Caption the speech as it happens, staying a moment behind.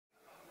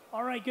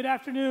All right, good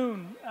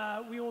afternoon.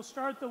 We will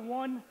start the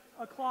 1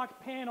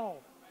 o'clock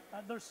panel,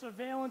 the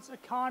surveillance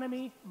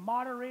economy,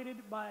 moderated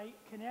by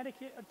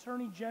Connecticut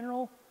Attorney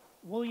General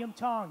William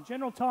Tong.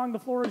 General Tong, the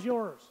floor is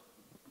yours.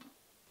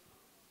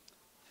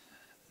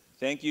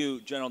 Thank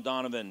you, General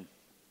Donovan.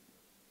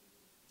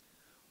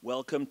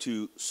 Welcome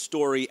to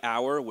Story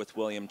Hour with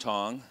William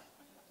Tong.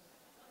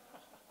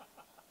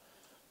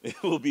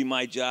 It will be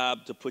my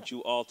job to put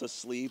you all to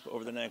sleep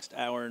over the next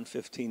hour and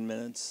 15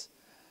 minutes.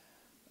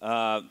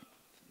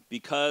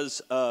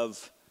 Because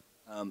of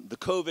the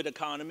COVID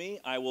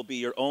economy, I will be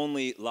your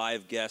only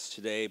live guest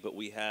today, but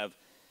we have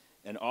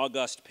an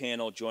august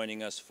panel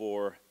joining us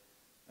for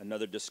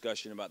another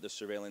discussion about the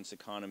surveillance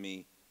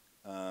economy,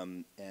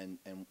 and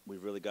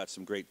we've really got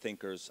some great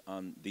thinkers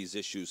on these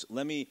issues.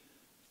 Let me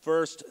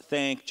first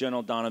thank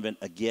General Donovan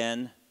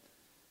again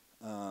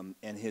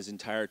and his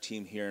entire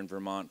team here in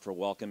Vermont for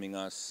welcoming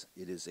us.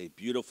 It is a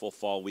beautiful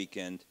fall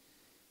weekend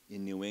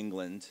in New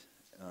England,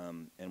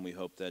 and we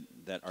hope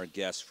that our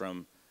guests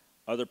from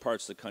other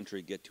parts of the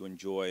country get to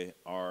enjoy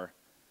our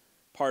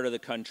part of the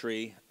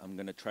country. I'm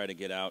going to try to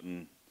get out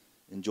and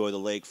enjoy the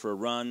lake for a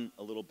run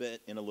in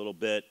a little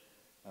bit,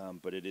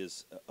 but it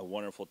is a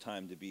wonderful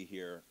time to be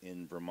here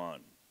in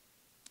Vermont.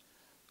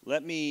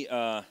 Let me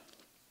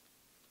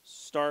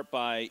start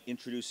by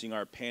introducing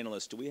our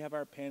panelists. Do we have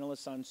our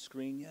panelists on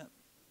screen yet?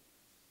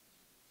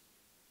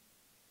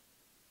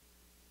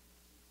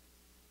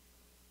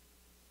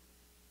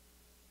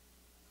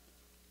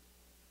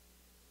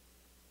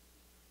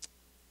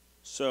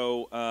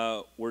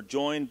 So we're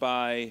joined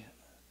by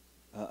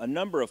a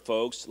number of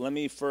folks. Let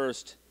me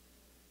first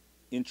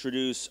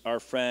introduce our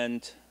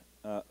friend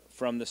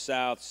from the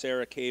South,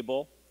 Sarah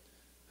Cable,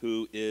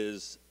 who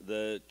is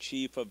the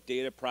Chief of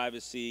Data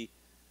Privacy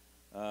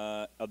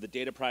of the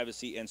Data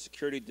Privacy and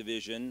Security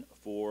Division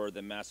for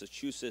the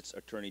Massachusetts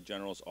Attorney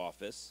General's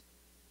Office.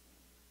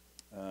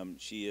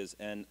 She is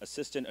an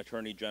Assistant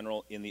Attorney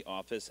General in the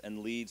office and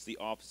leads the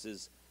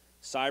office's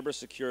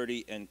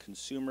cybersecurity and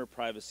consumer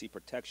privacy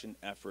protection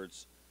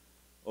efforts,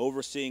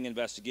 overseeing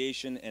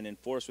investigation and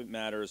enforcement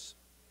matters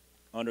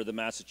under the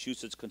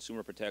Massachusetts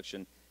Consumer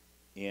Protection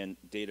and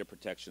Data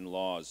Protection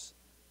laws.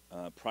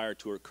 Prior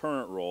to her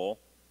current role,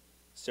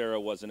 Sarah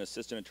was an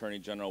Assistant Attorney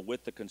General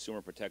with the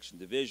Consumer Protection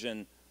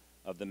Division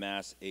of the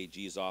Mass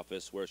AG's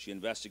office, where she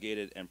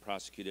investigated and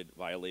prosecuted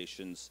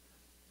violations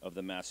of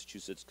the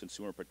Massachusetts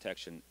Consumer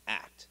Protection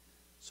Act.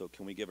 So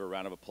can we give her a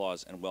round of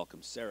applause and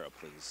welcome Sarah,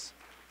 please?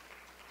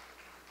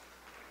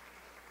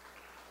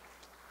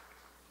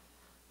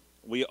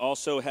 We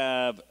also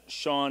have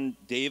Shawn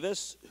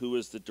Davis, who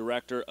is the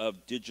Director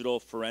of Digital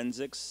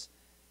Forensics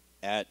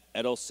at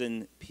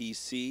Edelson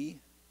PC.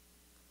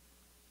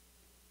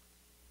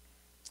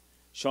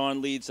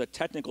 Shawn leads a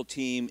technical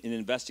team in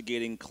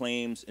investigating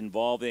claims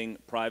involving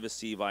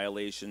privacy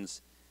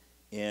violations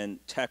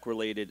and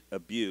tech-related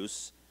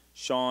abuse.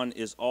 Shawn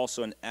is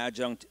also an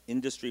adjunct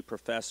industry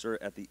professor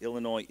at the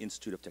Illinois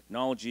Institute of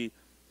Technology,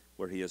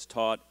 where he has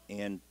taught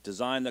and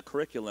designed the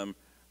curriculum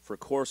for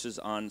courses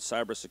on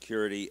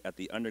cybersecurity at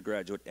the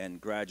undergraduate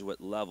and graduate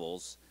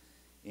levels,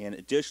 and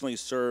additionally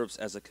serves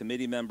as a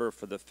committee member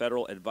for the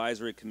Federal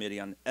Advisory Committee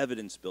on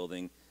Evidence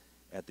Building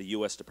at the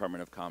U.S.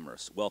 Department of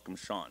Commerce. Welcome,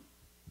 Shawn.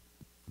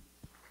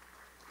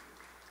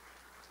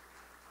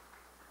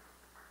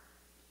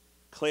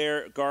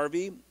 Clare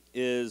Garvie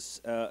is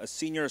a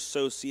senior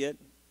associate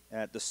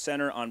at the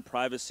Center on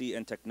Privacy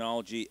and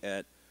Technology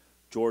at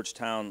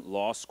Georgetown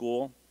Law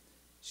School.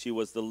 She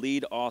was the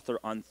lead author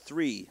on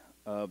 3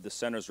 of the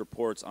Center's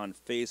reports on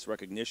face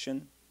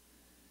recognition,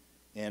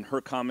 and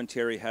her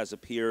commentary has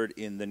appeared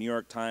in the New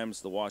York Times,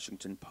 the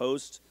Washington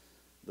Post,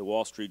 the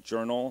Wall Street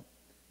Journal,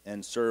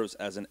 and serves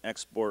as an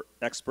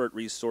expert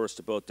resource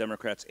to both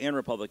Democrats and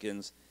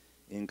Republicans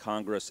in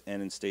Congress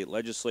and in state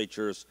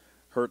legislatures.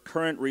 Her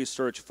current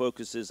research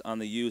focuses on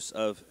the use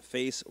of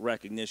face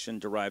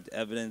recognition-derived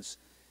evidence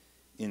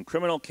in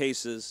criminal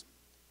cases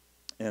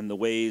and the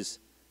ways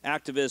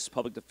activists,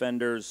 public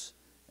defenders,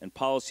 and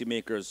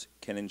policymakers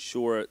can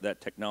ensure that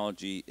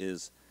technology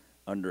is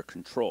under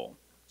control.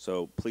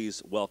 So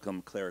please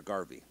welcome Clare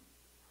Garvie.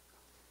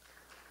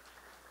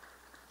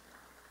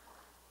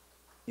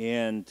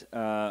 And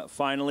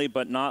finally,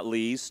 but not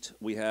least,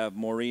 we have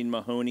Maureen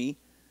Mahoney,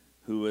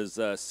 who is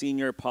a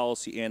senior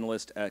policy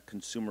analyst at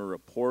Consumer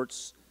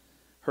Reports.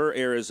 Her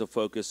areas of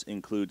focus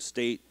include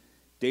state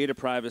data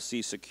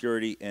privacy,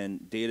 security,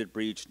 and data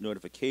breach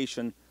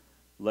notification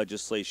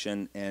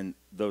legislation, and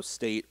the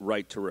state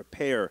right to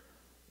repair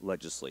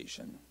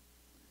legislation.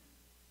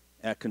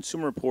 At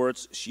Consumer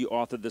Reports, she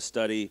authored the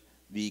study,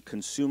 the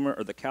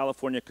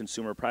California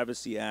Consumer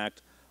Privacy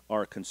Act,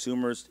 Are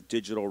Consumers'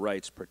 Digital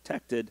Rights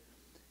Protected?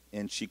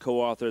 And she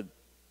co-authored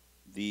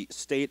the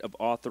State of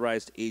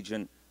Authorized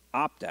Agent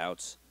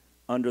Opt-outs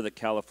under the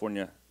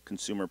California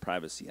Consumer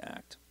Privacy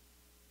Act.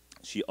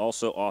 She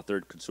also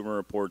authored Consumer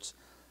Reports'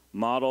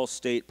 Model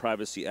State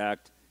Privacy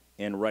Act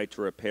and Right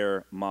to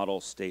Repair Model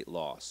State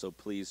Law. So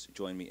please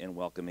join me in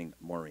welcoming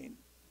Maureen.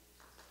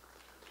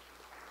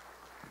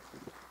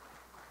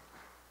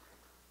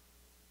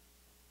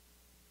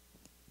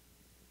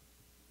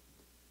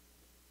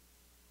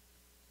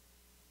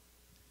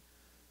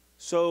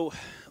 So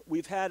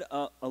we've had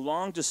a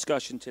long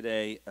discussion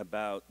today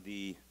about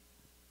the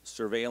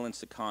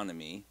surveillance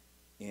economy,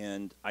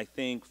 and I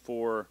think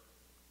for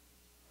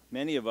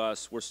many of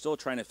us, we're still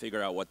trying to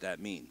figure out what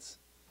that means.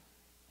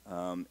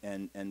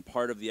 And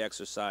part of the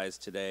exercise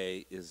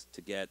today is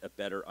to get a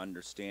better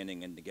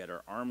understanding and to get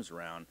our arms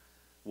around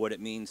what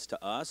it means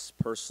to us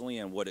personally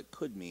and what it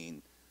could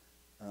mean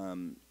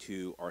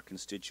to our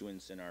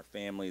constituents and our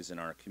families and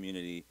our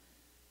community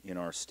in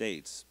our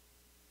states.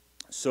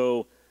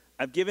 So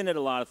I've given it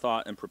a lot of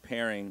thought in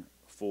preparing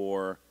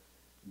for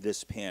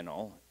this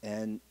panel,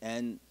 and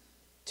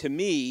to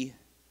me,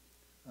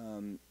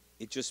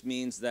 it just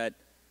means that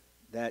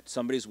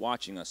somebody's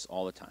watching us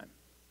all the time,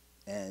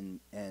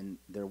 and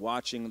they're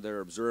watching, they're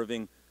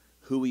observing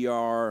who we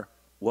are,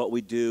 what we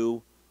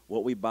do,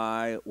 what we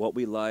buy, what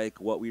we like,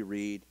 what we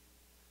read,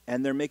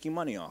 and they're making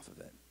money off of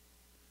it.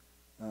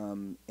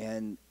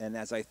 And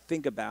as I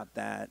think about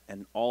that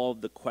and all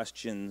of the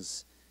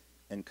questions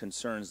and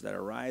concerns that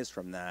arise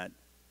from that,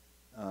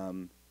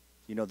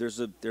 you know,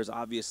 there's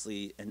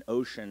obviously an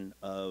ocean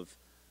of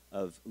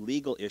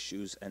legal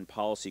issues and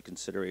policy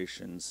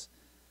considerations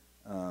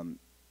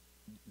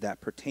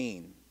that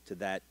pertain to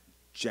that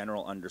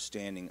general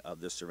understanding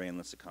of the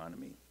surveillance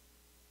economy.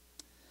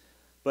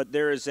 But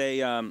there is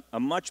a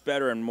much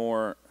better and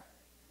more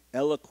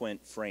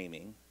eloquent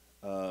framing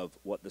of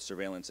what the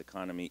surveillance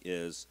economy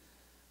is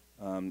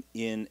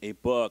in a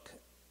book,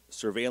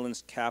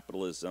 Surveillance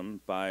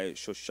Capitalism, by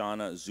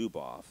Shoshanna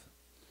Zuboff.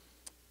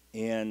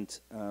 And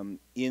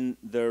in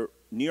the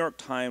New York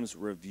Times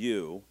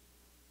review,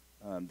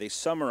 they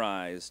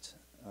summarized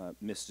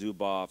Ms.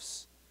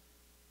 Zuboff's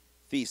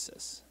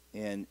thesis.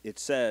 And it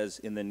says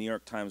in the New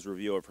York Times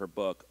review of her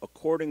book,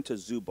 according to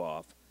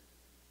Zuboff,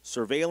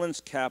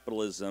 surveillance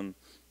capitalism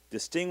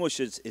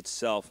distinguishes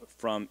itself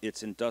from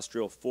its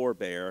industrial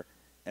forebear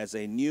as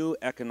a new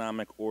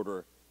economic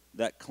order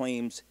that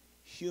claims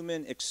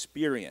human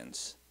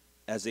experience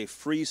as a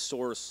free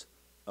source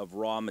of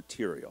raw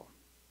material.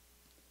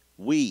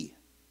 We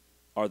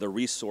are the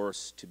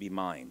resource to be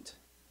mined.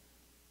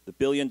 The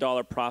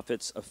billion-dollar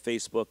profits of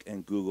Facebook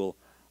and Google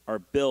are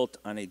built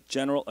on a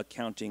general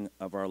accounting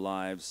of our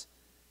lives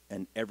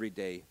and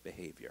everyday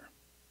behavior.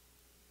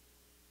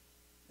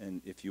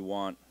 And if you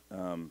want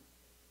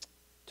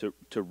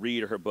to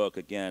read her book,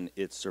 again,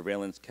 it's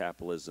Surveillance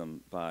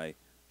Capitalism by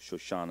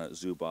Shoshanna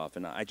Zuboff.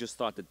 And I just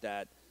thought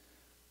that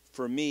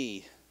for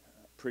me,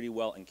 pretty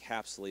well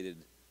encapsulated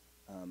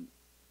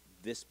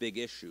this big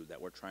issue that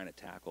we're trying to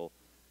tackle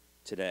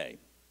today.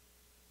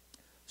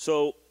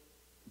 So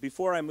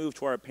before I move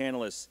to our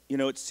panelists, you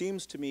know, it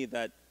seems to me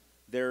that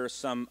there are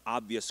some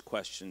obvious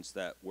questions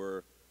that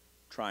we're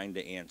trying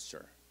to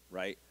answer,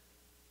 right?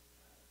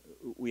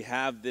 We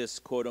have this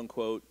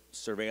quote-unquote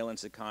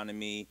surveillance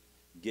economy,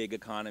 gig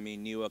economy,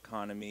 new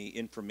economy,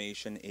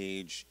 information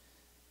age,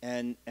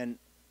 and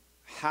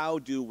how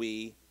do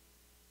we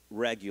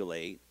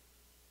regulate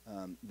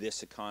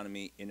this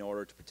economy in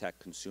order to protect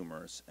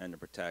consumers and to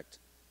protect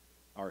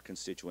our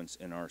constituents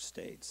in our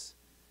states?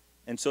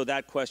 And so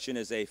that question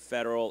is a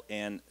federal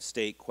and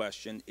state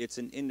question. It's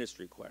an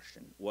industry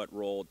question. What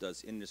role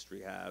does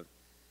industry have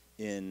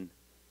in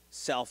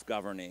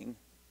self-governing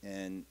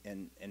and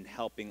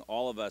helping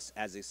all of us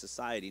as a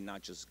society,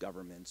 not just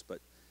governments,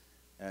 but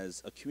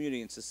as a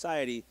community and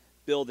society,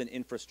 build an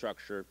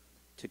infrastructure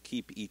to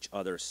keep each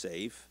other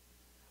safe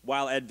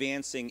while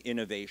advancing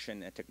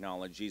innovation and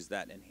technologies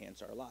that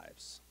enhance our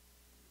lives.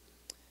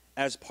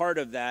 As part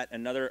of that,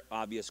 another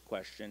obvious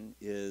question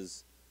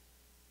is,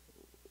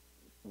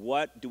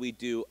 what do we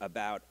do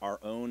about our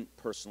own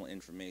personal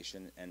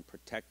information and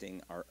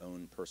protecting our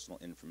own personal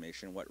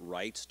information? What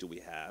rights do we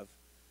have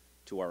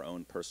to our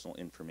own personal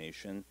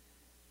information?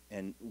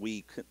 And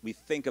we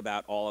think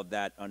about all of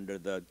that under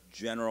the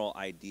general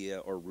idea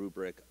or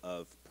rubric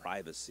of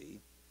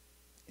privacy.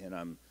 And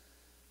I'm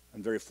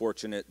very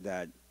fortunate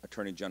that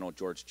Attorney General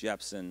George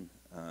Jepsen,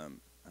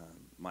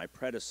 my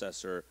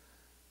predecessor,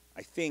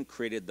 I think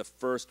created the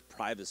first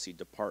privacy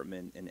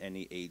department in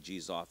any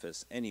AG's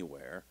office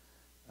anywhere.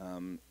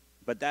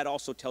 But that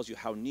also tells you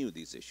how new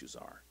these issues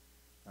are,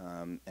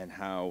 and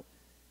how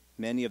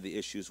many of the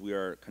issues we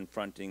are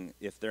confronting,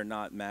 if they're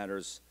not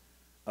matters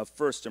of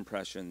first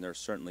impression, they're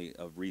certainly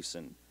of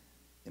recent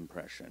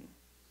impression.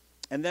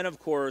 And then, of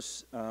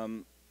course,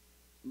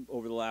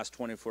 over the last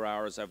 24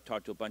 hours, I've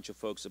talked to a bunch of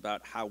folks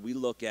about how we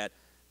look at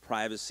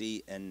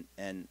privacy and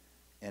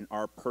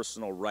our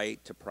personal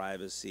right to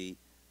privacy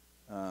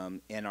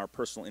and our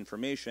personal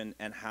information,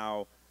 and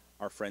how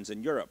our friends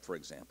in Europe, for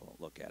example,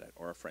 look at it,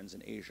 or our friends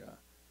in Asia.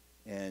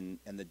 And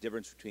the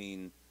difference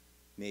between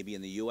maybe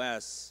in the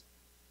US,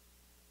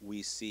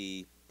 we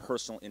see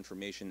personal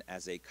information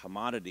as a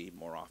commodity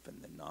more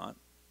often than not.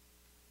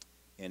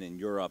 And in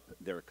Europe,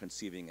 they're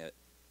conceiving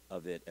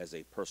of it as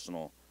a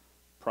personal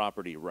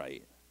property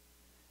right.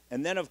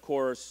 And then, of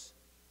course,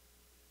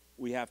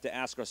 we have to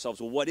ask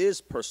ourselves, well, what is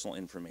personal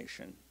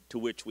information to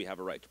which we have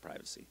a right to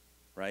privacy,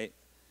 right?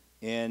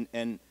 And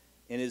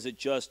is it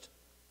just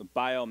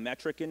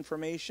biometric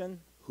information,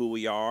 who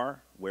we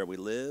are, where we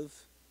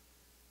live,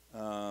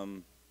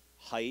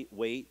 height,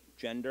 weight,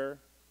 gender,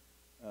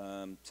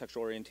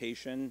 sexual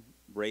orientation,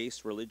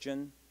 race,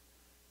 religion.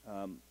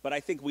 But I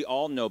think we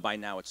all know by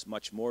now it's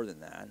much more than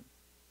that.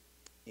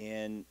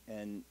 And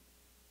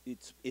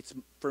it's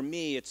for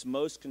me, it's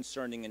most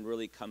concerning and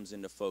really comes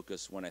into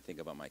focus when I think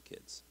about my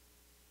kids.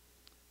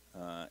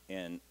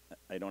 And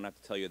I don't have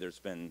to tell you, there's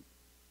been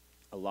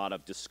a lot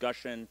of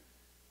discussion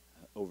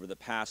over the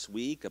past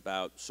week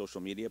about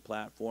social media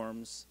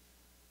platforms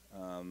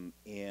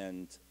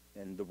and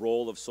the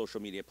role of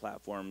social media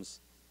platforms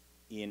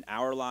in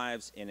our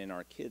lives and in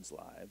our kids'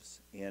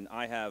 lives. And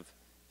I have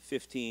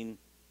 15,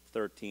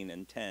 13,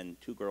 and 10,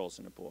 2 girls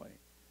and a boy.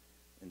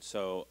 And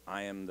so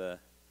I am the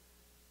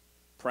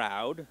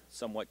proud,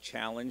 somewhat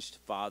challenged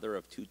father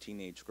of 2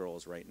 teenage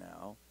girls right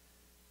now.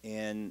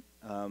 And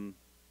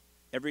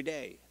every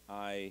day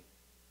I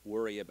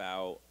worry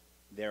about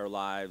their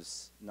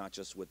lives, not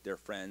just with their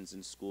friends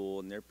in school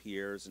and their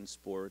peers in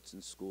sports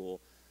and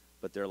school,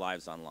 but their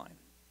lives online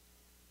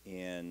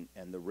and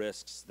the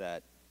risks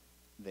that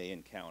they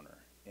encounter.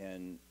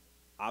 And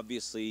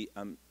obviously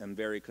I'm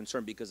very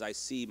concerned because I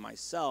see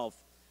myself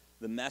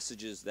the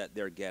messages that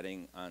they're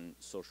getting on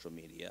social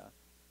media.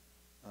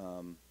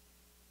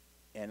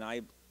 And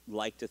I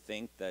like to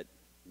think that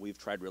we've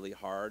tried really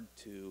hard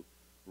to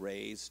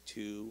raise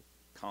 2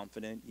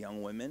 confident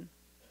young women,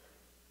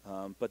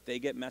 but they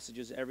get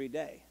messages every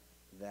day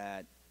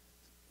that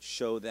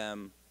show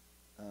them,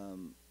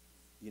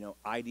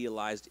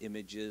 idealized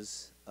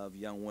images of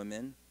young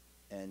women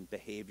and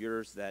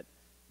behaviors that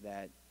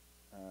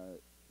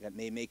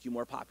may make you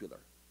more popular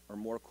or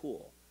more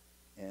cool.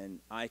 And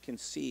I can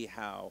see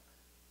how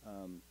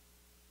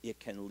it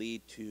can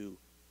lead to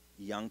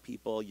young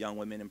people, young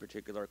women in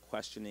particular,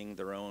 questioning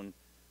their own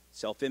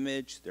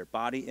self-image, their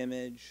body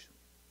image,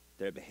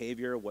 their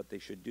behavior, what they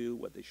should do,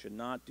 what they should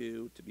not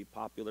do to be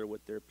popular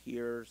with their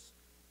peers.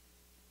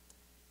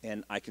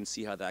 And I can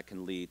see how that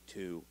can lead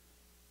to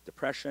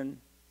depression,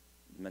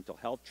 mental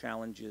health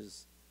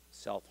challenges,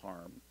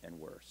 self-harm, and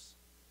worse.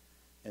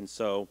 And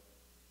so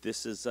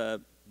this is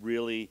a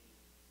really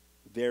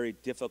very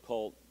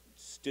difficult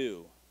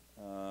stew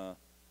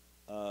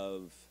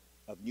of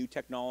new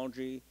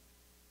technology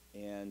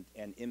and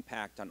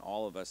impact on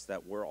all of us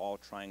that we're all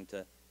trying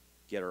to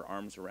get our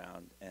arms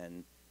around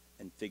and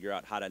figure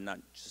out how to not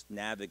just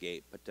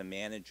navigate, but to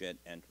manage it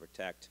and to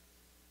protect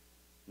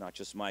not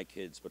just my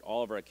kids, but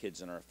all of our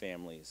kids and our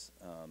families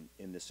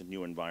in this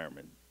new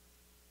environment.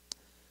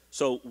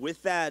 So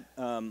with that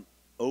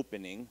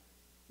opening,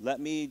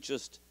 let me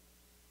just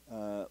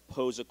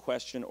pose a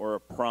question or a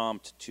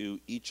prompt to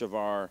each of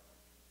our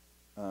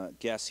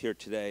guests here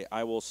today.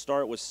 I will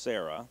start with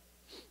Sarah,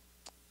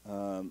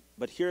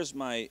 but here's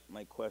my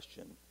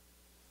question.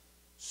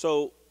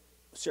 So,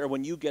 Sarah,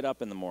 when you get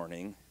up in the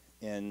morning,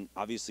 and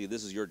obviously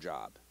this is your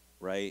job,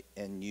 right?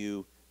 And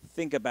you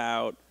think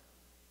about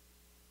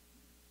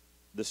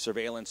the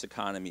surveillance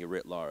economy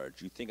writ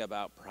large. You think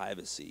about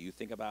privacy. You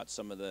think about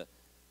some of the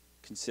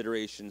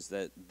considerations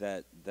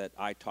that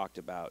I talked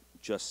about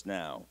just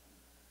now.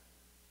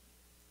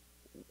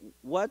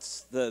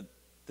 What's the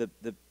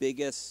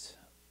biggest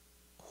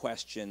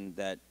question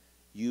that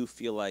you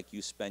feel like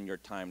you spend your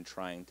time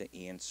trying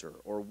to answer?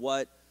 Or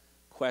what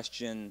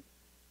question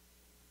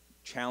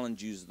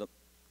challenges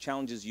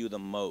you the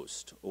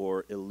most,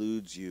 or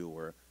eludes you,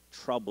 or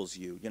troubles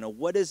you?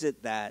 What is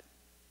it that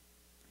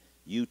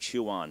you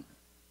chew on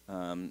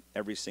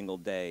every single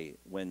day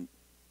when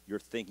you're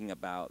thinking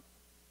about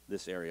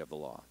this area of the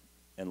law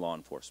and law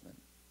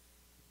enforcement?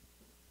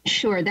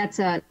 Sure, that's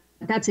an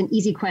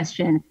easy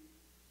question,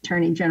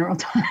 Attorney General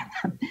Tong.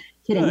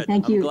 Kidding. Good.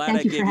 Thank you. I'm glad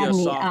Thank you for having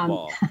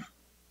me.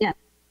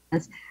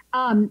 Yes.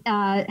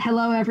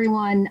 Hello,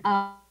 everyone,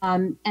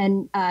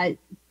 and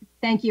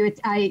thank you.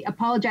 I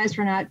apologize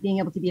for not being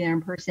able to be there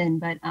in person,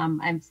 but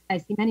I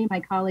see many of my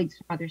colleagues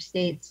from other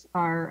states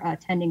are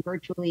attending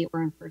virtually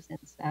or in person.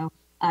 So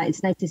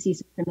it's nice to see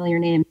some familiar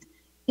names.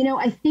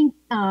 I think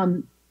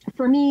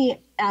for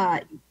me,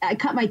 I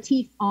cut my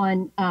teeth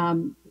on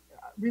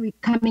really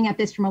coming at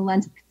this from a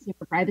lens of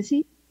consumer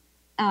privacy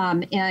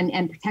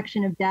and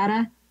protection of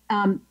data.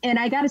 And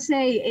I got to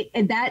say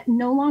that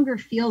no longer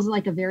feels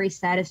like a very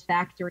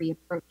satisfactory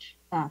approach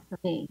for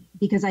me,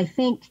 because I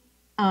think,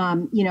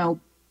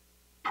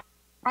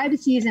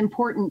 privacy is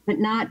important, but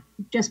not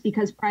just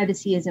because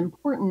privacy is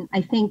important.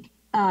 I think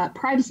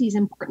privacy is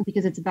important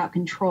because it's about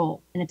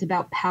control and it's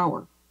about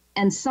power.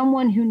 And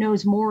someone who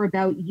knows more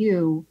about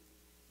you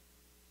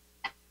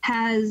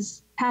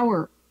has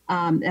power.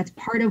 That's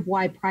part of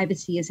why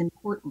privacy is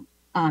important.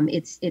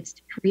 It's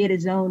to create a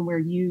zone where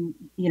you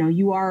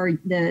are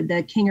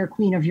the king or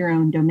queen of your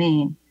own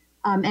domain.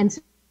 And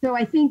so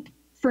I think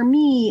for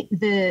me,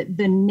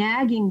 the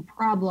nagging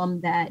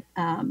problem that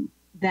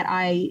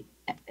I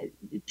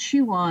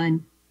chew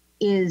on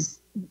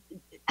is,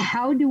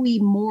 how do we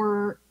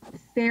more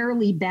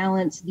fairly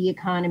balance the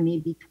economy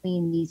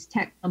between these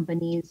tech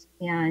companies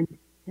and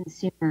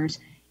consumers?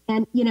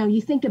 And,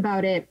 you think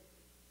about it,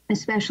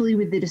 especially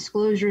with the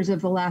disclosures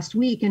of the last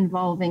week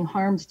involving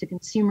harms to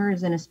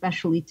consumers and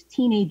especially to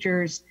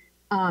teenagers,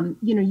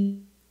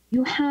 you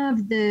you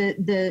have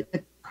the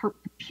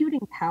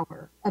computing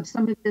power of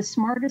some of the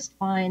smartest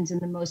minds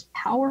and the most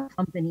powerful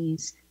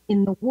companies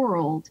in the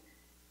world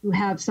who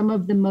have some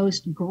of the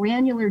most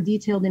granular,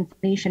 detailed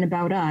information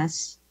about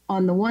us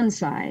on the one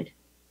side,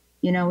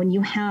 and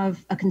you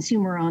have a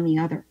consumer on the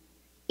other.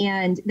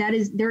 And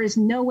there is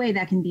no way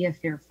that can be a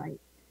fair fight.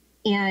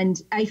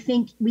 And I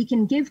think we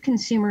can give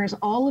consumers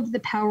all of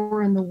the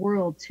power in the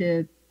world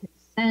to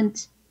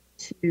consent,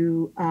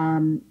 to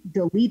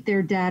delete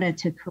their data,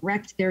 to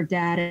correct their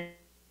data.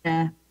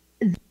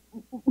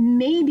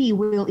 Maybe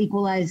we'll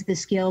equalize the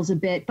scales a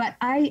bit, but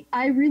I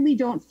really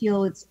don't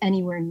feel it's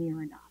anywhere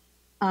near enough.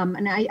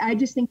 And I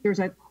just think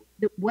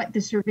what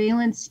the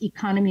surveillance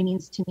economy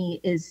means to me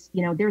is,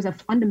 there's a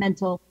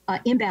fundamental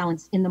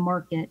imbalance in the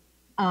market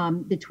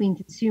between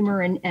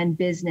consumer and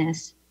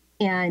business.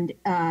 And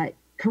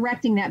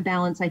correcting that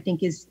balance, I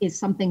think, is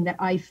something that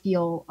I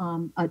feel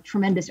a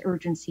tremendous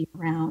urgency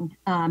around.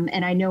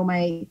 And I know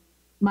my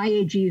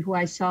AG, who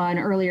I saw in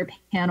an earlier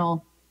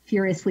panel,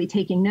 furiously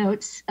taking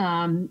notes,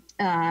 and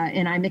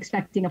I'm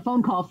expecting a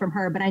phone call from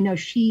her, but I know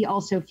she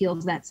also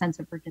feels that sense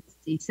of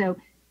urgency. So,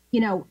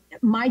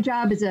 my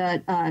job as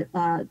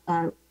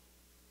a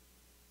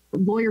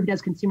lawyer who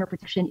does consumer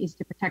protection is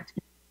to protect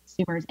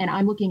consumers. And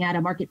I'm looking at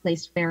a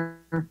marketplace where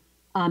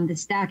the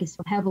stack is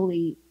so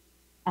heavily,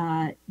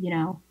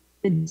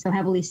 so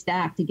heavily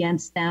stacked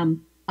against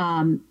them.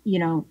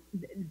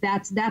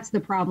 That's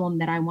the problem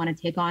that I want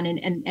to take on.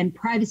 And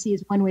privacy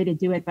is one way to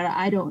do it, but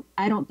I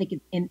don't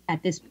think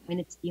at this point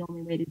it's the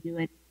only way to do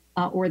it,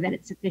 or that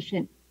it's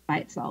sufficient by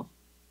itself.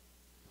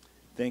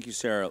 Thank you,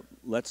 Sarah.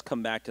 Let's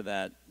come back to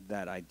that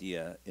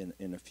idea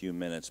in a few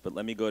minutes, but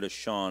let me go to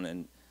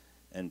Shawn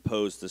and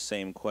pose the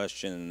same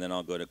question, and then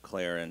I'll go to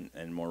Clare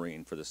and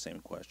Maureen for the same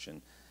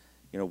question.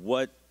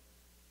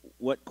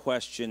 What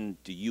question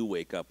do you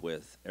wake up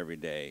with every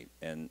day,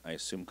 and I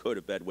assume go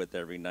to bed with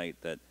every night,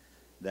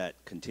 that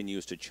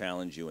continues to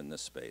challenge you in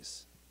this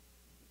space?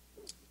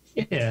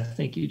 Yeah,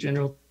 thank you,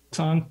 General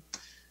Tong.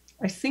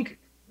 I think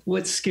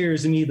what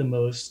scares me the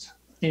most,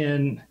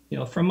 and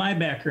from my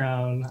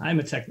background, I'm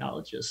a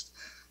technologist.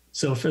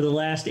 So for the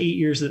last 8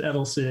 years at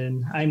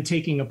Edelson, I'm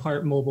taking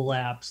apart mobile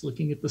apps,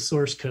 looking at the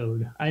source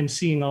code. I'm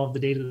seeing all of the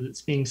data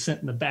that's being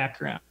sent in the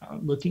background,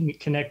 looking at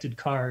connected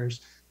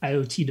cars,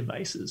 IoT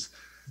devices.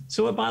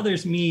 So what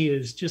bothers me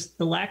is just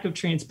the lack of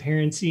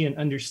transparency and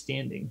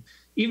understanding.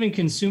 Even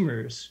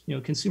consumers,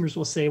 consumers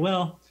will say,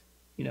 well,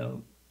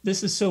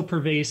 this is so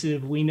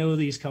pervasive. We know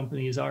these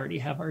companies already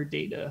have our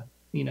data.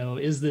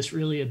 Is this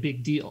really a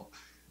big deal?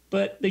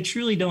 But they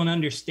truly don't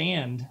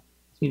understand,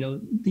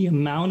 the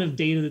amount of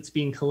data that's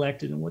being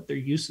collected and what their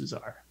uses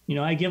are.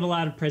 I give a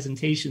lot of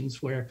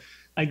presentations where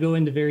I go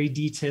into very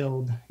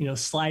detailed,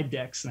 slide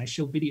decks, and I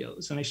show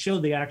videos, and I show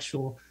the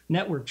actual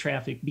network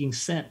traffic being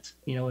sent,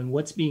 and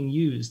what's being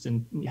used,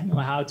 and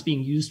how it's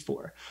being used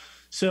for.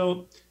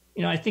 So,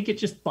 I think it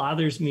just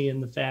bothers me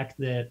in the fact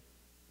that,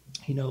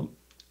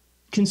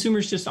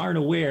 consumers just aren't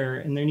aware,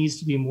 and there needs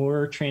to be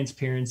more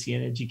transparency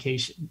and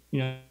education.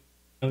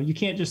 You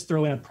can't just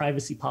throw in a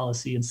privacy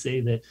policy and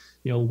say that,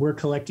 we're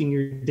collecting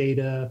your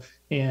data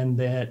and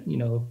that,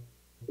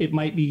 it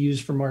might be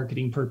used for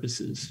marketing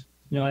purposes.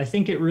 I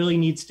think it really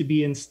needs to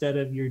be, instead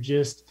of you're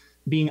just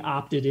being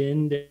opted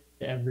into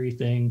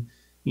everything,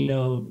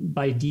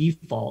 by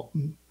default,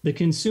 the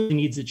consumer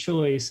needs a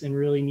choice and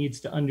really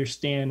needs to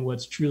understand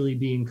what's truly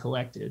being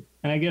collected.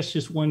 And I guess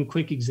just one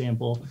quick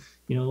example,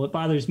 what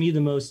bothers me the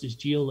most is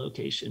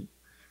geolocation.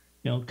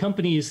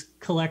 Companies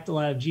collect a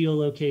lot of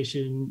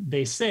geolocation,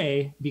 they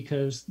say,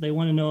 because they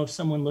want to know if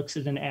someone looks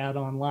at an ad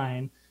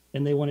online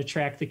and they want to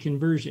track the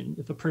conversion,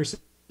 if a person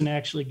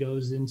actually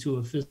goes into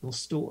a physical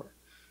store.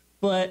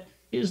 But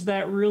is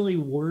that really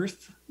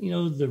worth,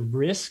 the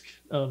risk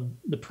of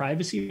the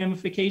privacy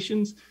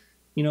ramifications?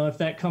 If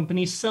that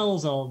company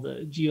sells all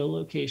the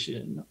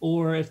geolocation,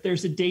 or if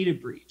there's a data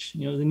breach.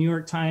 The New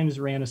York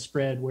Times ran a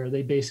spread where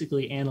they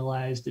basically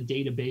analyzed a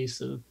database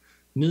of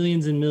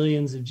millions and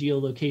millions of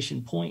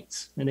geolocation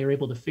points, and they were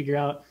able to figure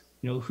out,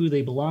 who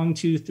they belong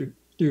to through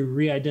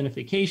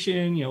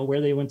re-identification, where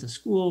they went to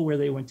school, where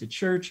they went to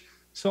church.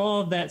 So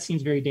all of that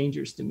seems very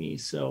dangerous to me.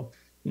 So,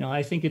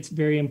 I think it's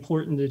very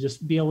important to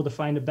just be able to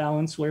find a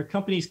balance where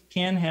companies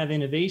can have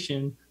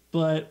innovation,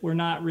 but we're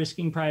not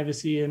risking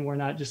privacy, and we're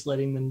not just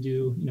letting them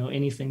do,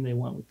 anything they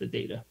want with the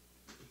data.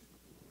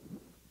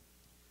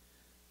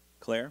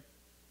 Clare?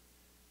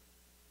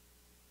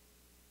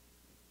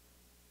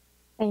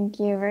 Thank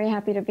you. Very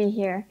happy to be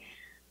here.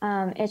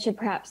 It should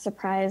perhaps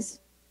surprise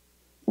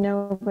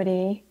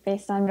nobody,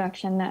 based on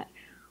introduction, that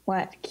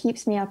what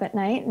keeps me up at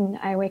night and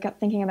I wake up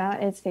thinking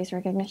about is face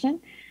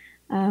recognition.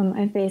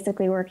 I've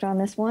basically worked on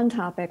this one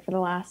topic for the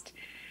last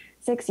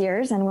 6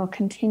 years and will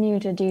continue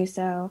to do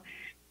so.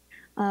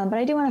 But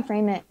I do want to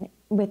frame it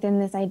within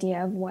this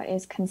idea of what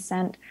is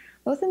consent,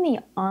 both in the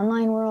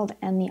online world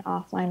and the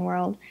offline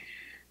world.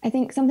 I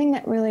think something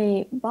that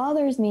really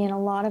bothers me in a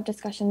lot of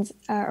discussions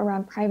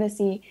around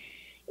privacy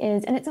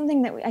is, and it's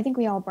something that I think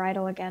we all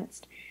bridle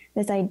against,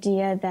 this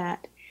idea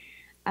that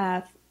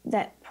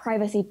that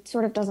privacy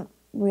sort of doesn't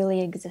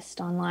really exist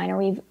online,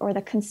 or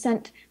the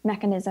consent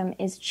mechanism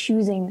is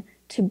choosing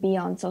to be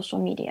on social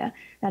media.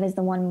 That is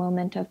the one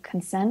moment of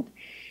consent.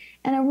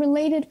 And a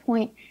related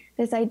point,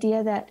 this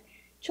idea that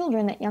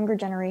children, that younger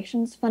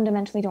generations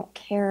fundamentally don't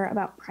care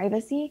about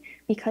privacy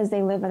because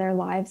they live their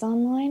lives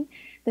online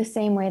the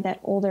same way that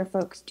older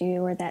folks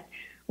do, or that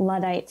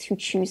Luddites who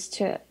choose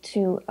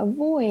to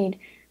avoid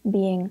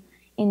being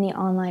in the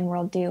online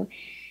world do.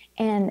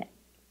 And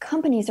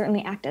companies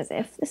certainly act as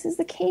if this is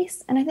the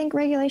case. And I think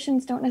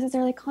regulations don't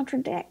necessarily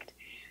contradict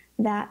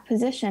that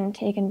position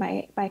taken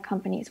by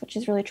companies, which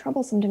is really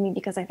troublesome to me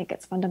because I think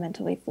it's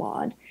fundamentally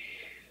flawed.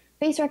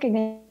 Face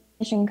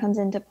recognition comes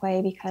into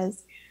play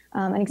because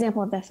an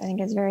example of this, I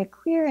think, is very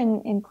clear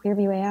in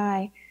Clearview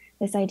AI,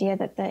 this idea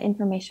that the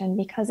information,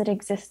 because it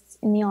exists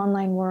in the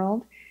online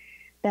world,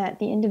 that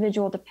the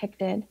individual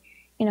depicted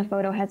in a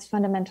photo has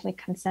fundamentally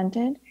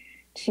consented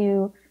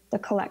to the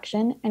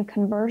collection and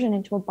conversion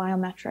into a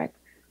biometric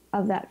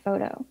of that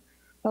photo.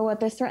 But what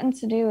this threatens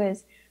to do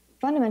is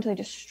fundamentally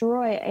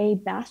destroy a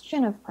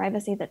bastion of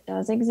privacy that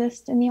does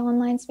exist in the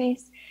online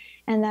space,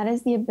 and that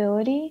is the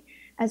ability,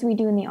 as we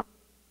do in the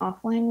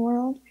offline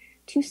world,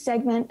 to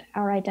segment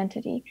our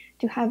identity,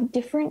 to have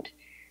different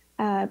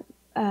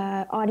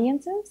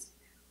audiences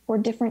for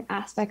different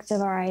aspects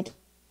of our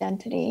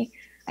identity.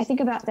 I think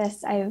about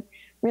this, I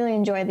really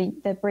enjoy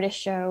the British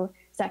show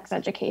Sex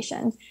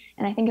Education,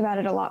 and I think about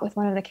it a lot with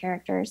one of the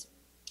characters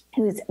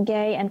who's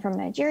gay and from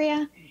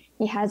Nigeria.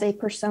 He has a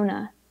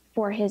persona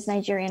for his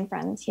Nigerian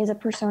friends. He has a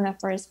persona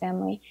for his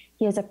family.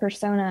 He has a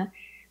persona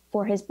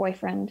for his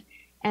boyfriend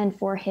and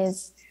for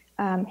his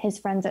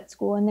friends at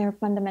school, and they're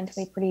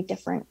fundamentally pretty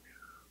different.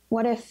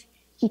 What if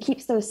he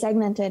keeps those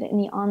segmented in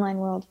the online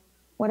world?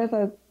 What if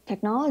a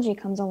technology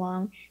comes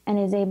along and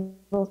is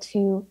able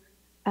to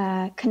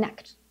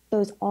connect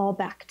those all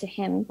back to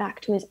him,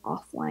 back to his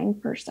offline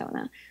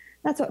persona?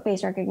 That's what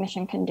face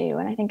recognition can do.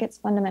 And I think it's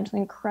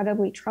fundamentally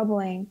incredibly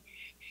troubling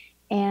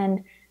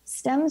and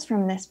stems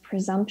from this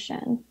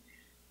presumption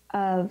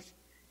of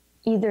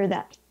either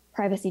that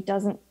privacy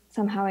doesn't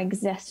somehow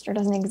exist or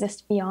doesn't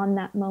exist beyond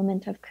that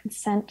moment of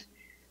consent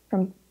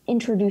from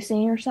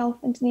introducing yourself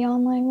into the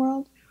online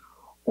world,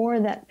 or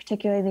that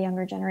particularly the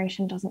younger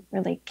generation doesn't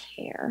really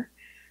care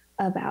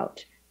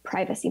about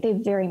privacy. They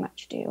very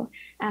much do.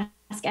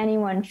 Ask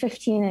anyone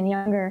 15 and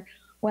younger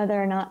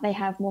whether or not they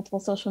have multiple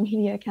social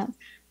media accounts.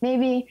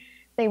 Maybe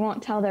they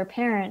won't tell their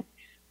parent,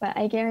 but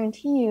I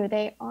guarantee you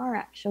they are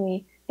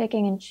actually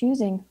picking and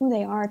choosing who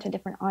they are to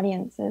different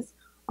audiences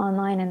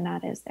online, and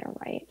that is their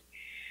right.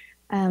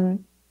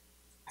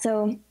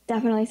 So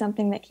definitely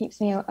something that keeps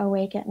me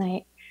awake at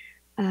night.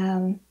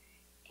 And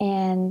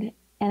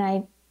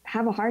I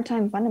have a hard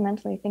time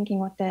fundamentally thinking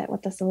what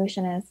the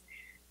solution is.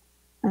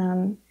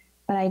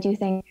 But I do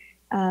think,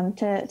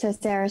 to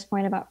Sarah's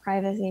point about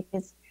privacy,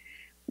 is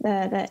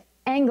the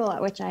angle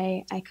at which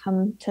I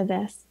come to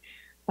this,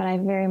 but I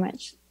very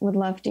much would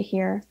love to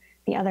hear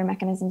the other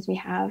mechanisms we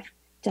have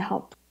to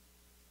help.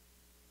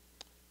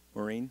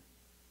 Maureen?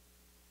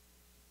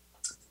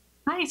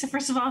 Hi, so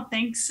first of all,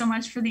 thanks so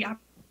much for the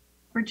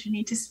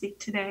opportunity to speak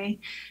today.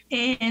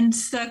 And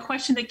the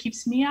question that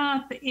keeps me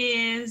up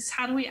is,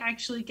 how do we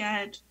actually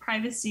get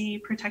privacy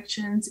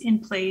protections in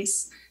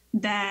place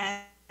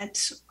that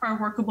are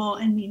workable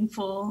and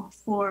meaningful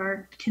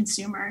for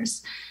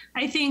consumers?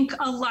 I think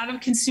a lot of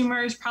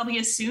consumers probably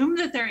assume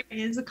that there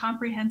is a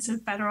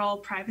comprehensive federal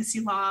privacy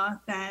law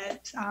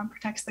that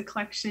protects the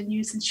collection,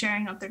 use, and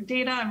sharing of their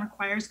data and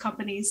requires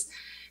companies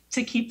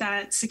to keep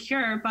that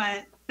secure,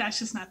 but that's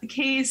just not the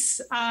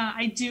case.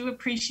 I do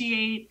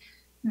appreciate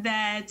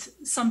that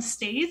some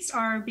states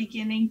are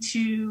beginning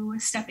to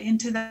step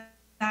into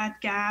that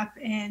gap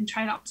and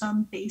try to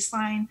some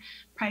baseline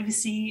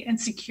privacy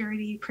and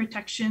security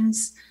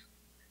protections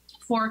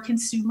for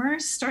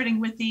consumers, starting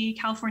with the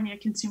California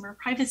Consumer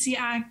Privacy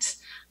Act,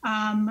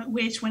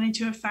 which went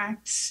into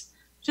effect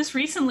just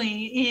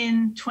recently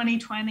in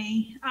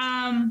 2020.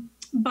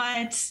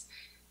 But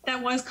that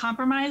was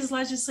compromise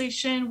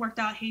legislation, worked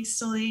out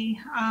hastily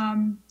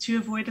to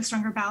avoid a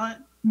stronger ballot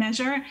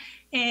measure.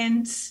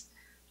 And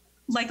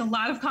like a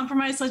lot of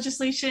compromise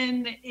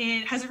legislation,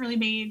 it hasn't really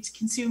made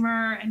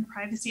consumer and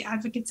privacy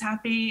advocates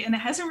happy, and it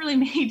hasn't really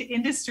made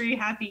industry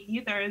happy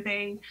either.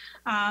 They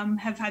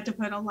have had to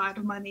put a lot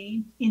of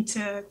money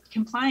into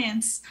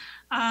compliance.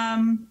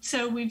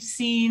 So we've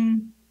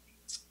seen,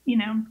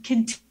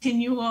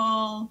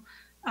 continual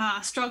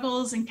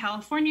struggles in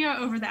California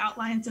over the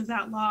outlines of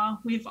that law.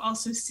 We've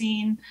also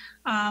seen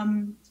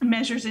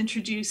measures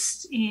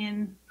introduced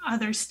in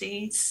other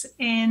states.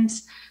 And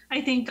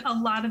I think a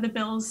lot of the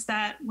bills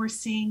that we're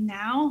seeing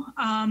now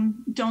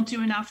don't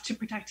do enough to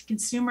protect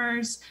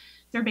consumers.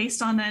 They're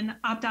based on an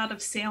opt-out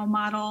of sale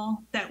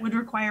model that would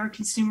require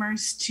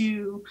consumers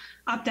to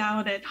opt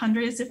out at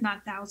hundreds, if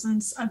not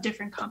thousands, of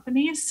different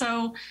companies.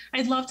 So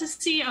I'd love to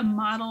see a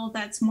model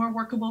that's more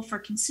workable for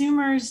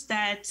consumers,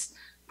 that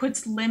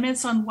puts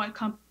limits on what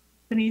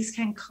companies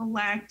can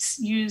collect,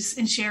 use,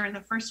 and share in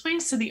the first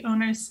place. So the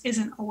onus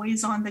isn't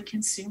always on the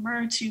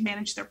consumer to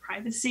manage their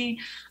privacy,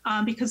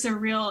 because there are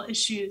real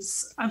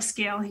issues of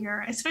scale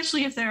here,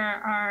 especially if there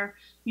are,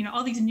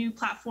 all these new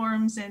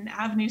platforms and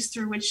avenues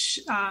through which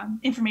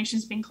information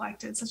is being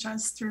collected, such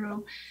as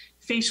through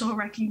facial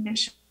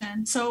recognition.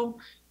 So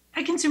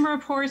at Consumer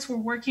Reports, we're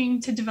working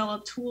to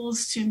develop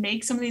tools to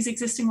make some of these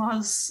existing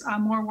laws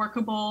more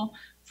workable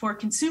for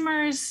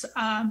consumers,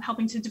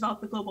 helping to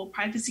develop the global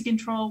privacy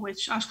control,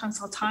 which Ashkan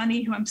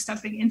Saltani, who I'm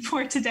stepping in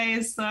for today,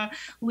 is the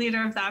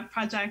leader of that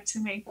project to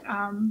make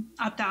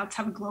opt-outs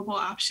have a global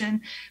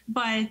option.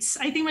 But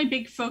I think my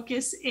big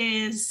focus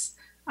is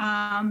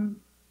how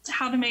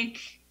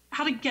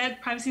to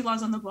get privacy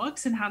laws on the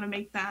books and how to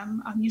make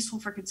them useful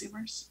for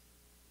consumers.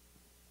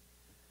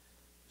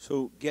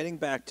 So getting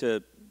back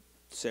to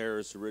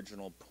Sarah's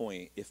original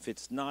point, if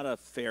it's not a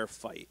fair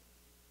fight,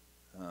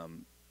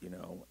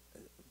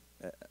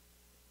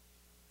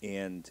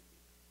 and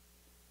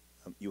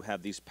you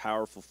have these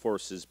powerful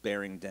forces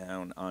bearing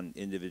down on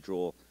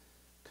individual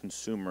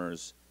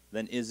consumers,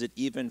 then is it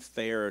even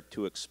fair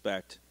to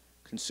expect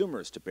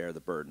consumers to bear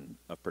the burden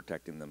of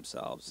protecting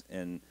themselves?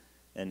 And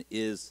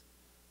is,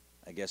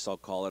 I guess I'll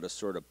call it, a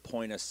sort of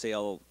point of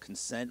sale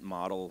consent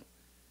model,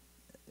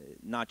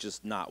 not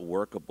just not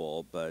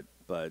workable, but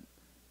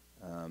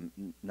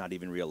not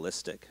even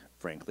realistic,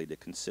 frankly, to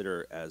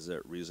consider as a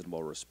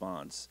reasonable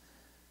response?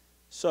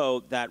 So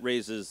that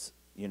raises,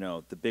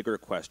 the bigger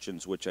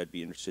questions, which I'd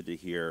be interested to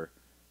hear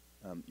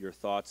your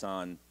thoughts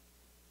on.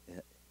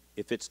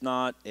 If it's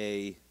not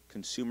a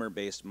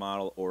consumer-based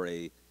model or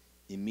a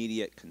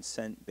immediate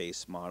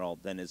consent-based model,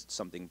 then is it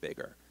something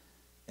bigger?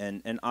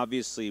 And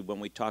obviously,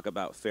 when we talk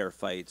about fair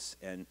fights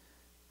and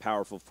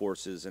powerful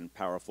forces and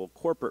powerful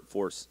corporate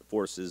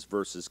forces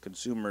versus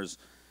consumers,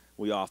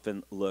 we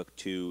often look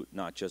to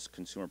not just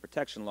consumer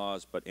protection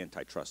laws, but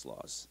antitrust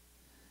laws.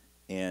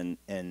 And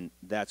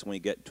that's when we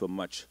get to a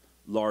much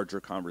larger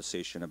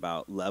conversation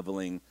about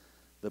leveling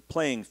the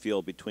playing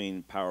field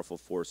between powerful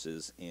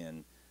forces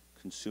and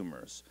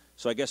consumers.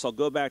 So I guess I'll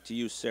go back to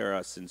you,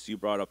 Sarah, since you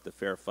brought up the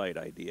fair fight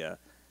idea,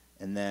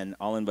 and then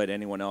I'll invite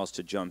anyone else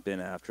to jump in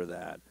after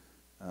that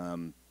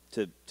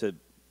to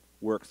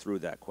work through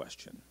that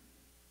question.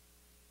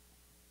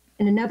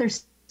 And another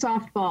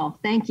softball,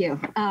 thank you.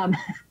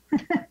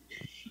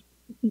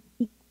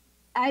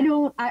 I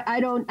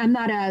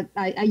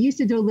used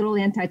to do a little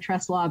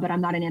antitrust law, but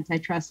I'm not an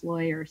antitrust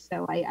lawyer,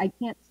 so I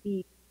can't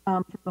speak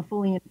from a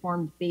fully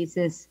informed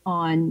basis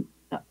on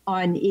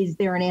is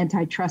there an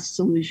antitrust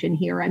solution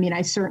here. I mean,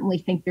 I certainly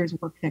think there's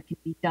work that can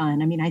be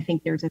done. I mean, I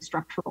think there's a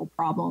structural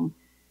problem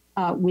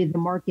with the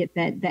market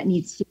that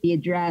needs to be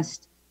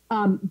addressed.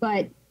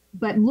 But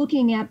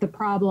looking at the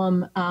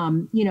problem,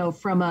 from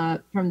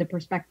the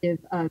perspective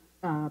of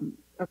a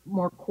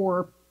more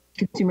core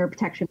consumer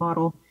protection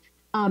model,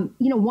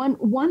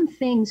 one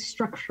thing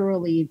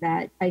structurally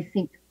that I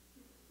think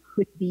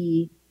should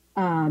be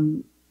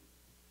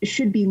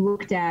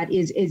looked at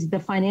is the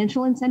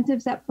financial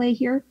incentives at play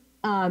here.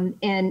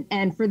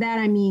 And for that,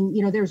 I mean,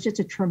 there's just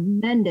a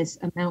tremendous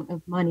amount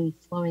of money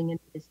flowing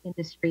into this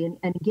industry.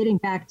 And getting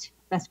back to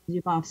Professor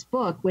Zuboff's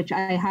book, which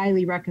I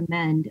highly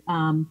recommend,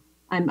 I'm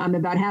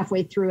about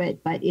halfway through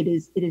it, but it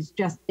is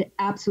just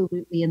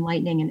absolutely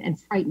enlightening and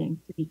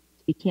frightening to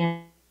be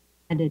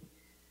candid.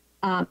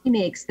 He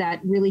makes that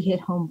really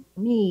hit home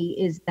for me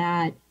is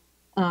that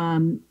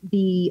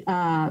the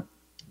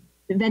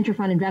venture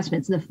fund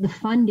investments, the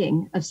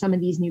funding of some of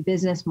these new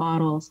business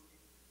models,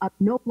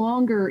 no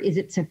longer is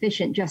it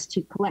sufficient just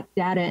to collect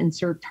data and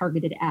serve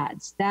targeted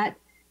ads. That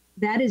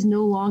is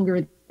no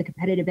longer the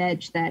competitive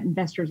edge that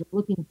investors are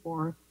looking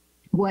for.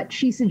 What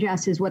she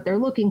suggests is what they're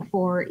looking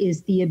for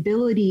is the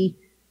ability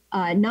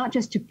not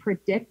just to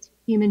predict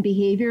human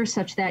behavior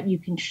such that you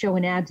can show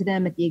an ad to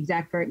them at the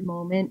exact right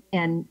moment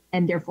and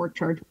therefore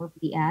charge more for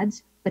the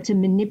ads, but to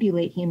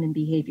manipulate human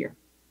behavior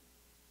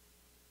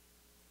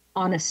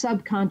on a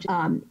subconscious,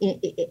 and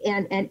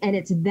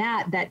it's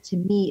that to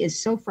me is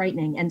so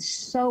frightening and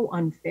so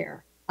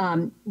unfair.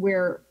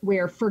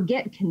 Where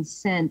forget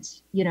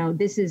consent,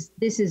 this is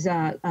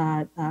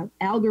a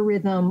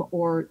algorithm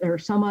or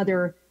some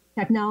other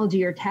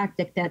technology or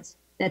tactic that's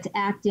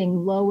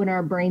acting low in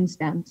our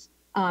brainstems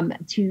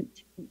to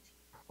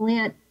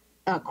plant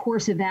a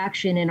course of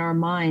action in our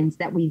minds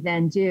that we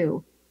then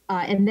do,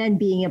 and then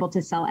being able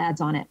to sell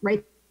ads on it,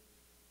 right?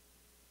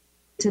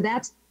 So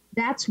that's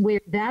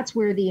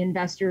where the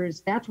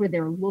investors, that's where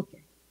they're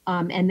looking,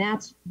 and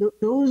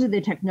those are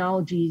the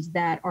technologies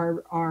that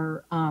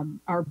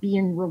are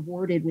being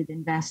rewarded with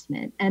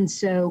investment. And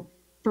so,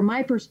 from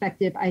my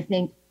perspective, I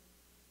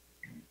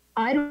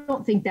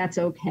don't think that's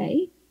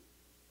okay.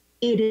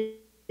 It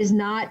is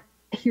not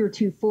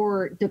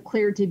heretofore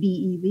declared to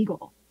be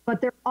illegal, but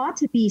there ought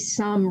to be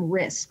some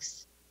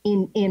risks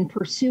in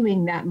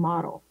pursuing that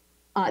model.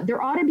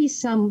 There ought to be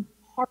some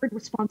hard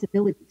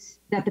responsibilities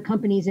that the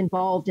companies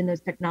involved in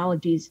those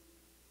technologies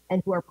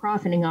and who are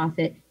profiting off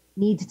it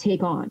need to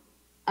take on.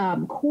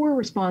 Core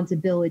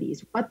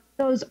responsibilities. What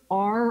those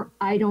are,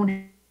 I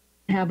don't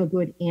have a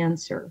good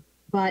answer.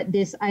 But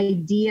this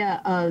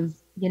idea of,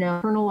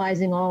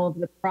 internalizing all of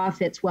the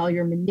profits while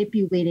you're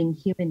manipulating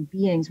human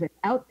beings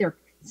without their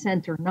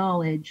consent or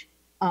knowledge,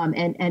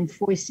 and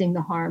foisting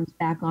the harms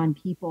back on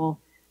people,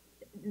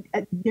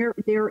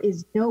 there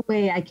is no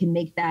way I can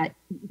make that.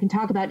 You can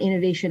talk about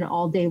innovation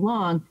all day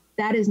long.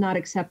 That is not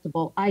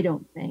acceptable, I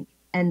don't think.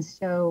 And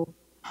so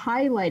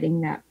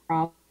highlighting that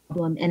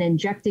problem and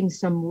injecting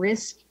some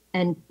risk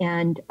and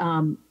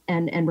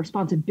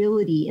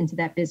responsibility into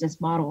that business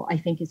model, I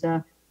think is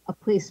a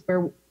place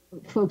where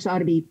folks ought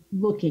to be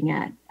looking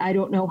at. I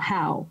don't know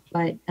how,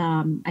 but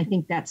I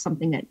think that's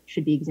something that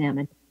should be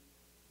examined.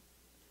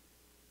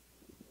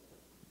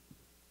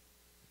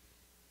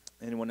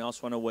 Anyone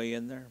else want to weigh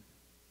in there?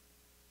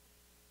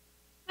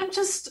 I'm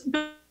just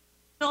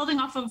building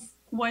off of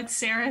what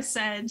Sarah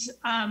said,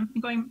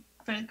 going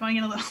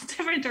in a little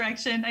different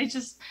direction. I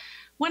just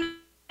want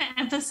to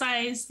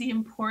emphasize the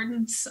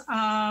importance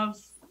of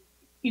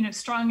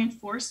strong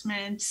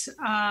enforcement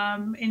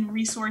and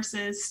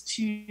resources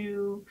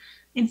to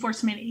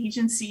enforcement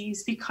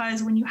agencies,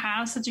 because when you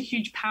have such a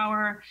huge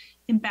power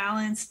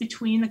imbalance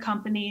between the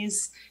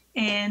companies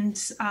and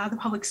the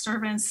public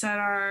servants that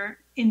are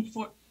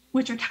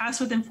which are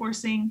tasked with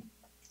enforcing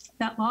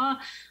that law,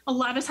 a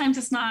lot of times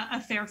it's not a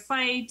fair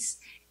fight,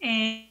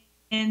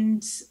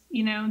 and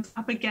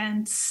up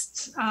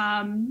against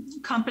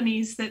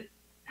companies that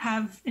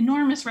have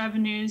enormous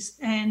revenues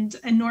and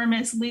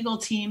enormous legal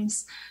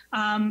teams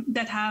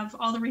that have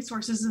all the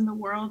resources in the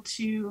world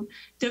to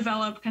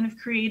develop kind of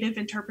creative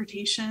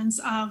interpretations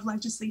of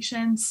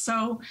legislation.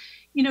 So,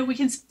 we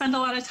can spend a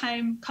lot of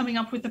time coming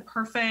up with the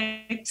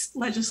perfect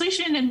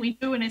legislation, and we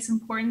do, and it's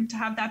important to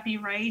have that be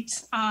right.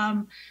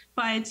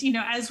 But,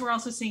 as we're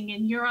also seeing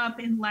in Europe,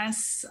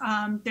 unless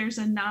there's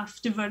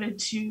enough devoted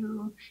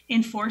to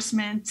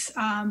enforcement,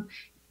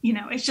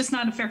 it's just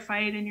not a fair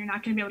fight, and you're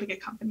not going to be able to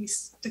get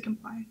companies to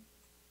comply.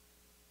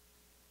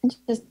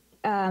 Just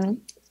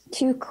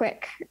two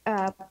quick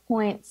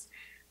points.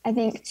 I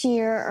think to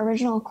your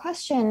original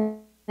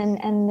question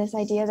and this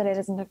idea that it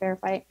isn't a fair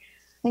fight,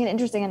 I think an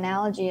interesting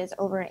analogy is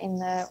over in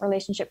the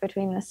relationship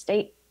between the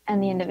state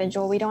and the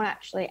individual. We don't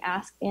actually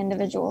ask the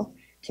individual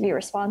to be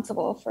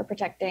responsible for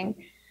protecting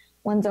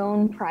one's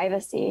own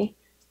privacy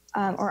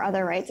or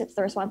other rights. It's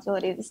the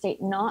responsibility of the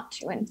state not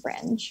to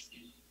infringe.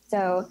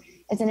 So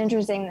it's an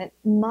interesting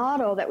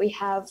model that we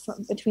have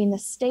between the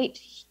state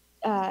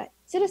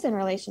citizen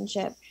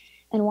relationship,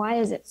 and why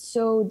is it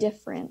so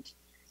different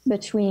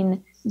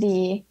between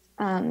that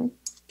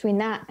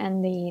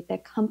and the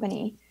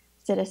company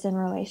citizen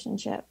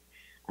relationship?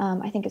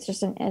 I think it's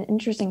just an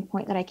interesting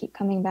point that I keep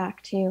coming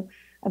back to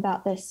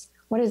about this.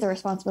 What is the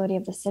responsibility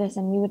of the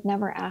citizen? We would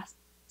never ask,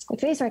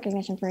 with face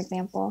recognition, for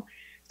example,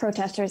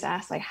 protesters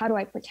ask, like, how do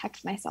I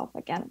protect myself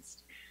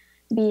against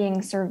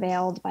being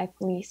surveilled by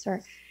police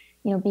or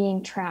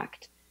being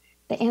tracked?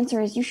 The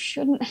answer is you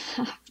shouldn't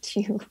have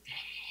to.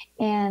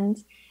 And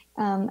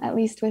at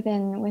least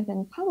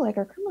within public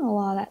or criminal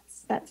law,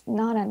 that's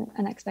not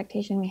an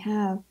expectation we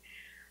have.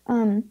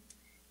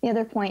 The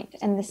other point,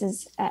 and this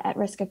is at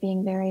risk of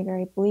being very,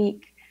 very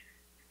bleak,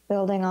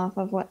 building off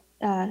of what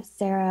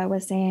Sarah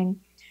was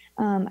saying,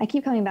 I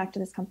keep coming back to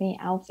this company,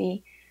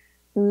 Alfie,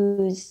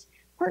 who's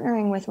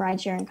partnering with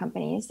ride-sharing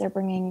companies. They're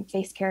bringing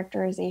face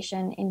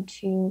characterization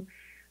into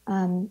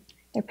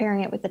they're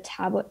pairing it with the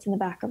tablets in the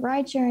back of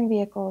ride-sharing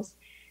vehicles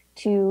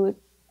to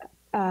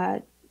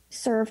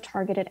serve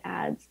targeted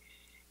ads.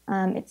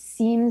 It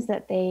seems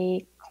that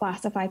they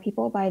classify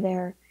people by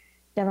their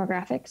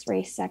demographics,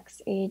 race,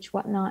 sex, age,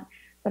 whatnot,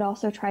 but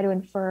also try to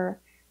infer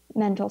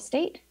mental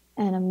state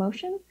and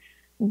emotion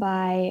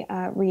by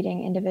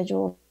reading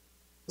individual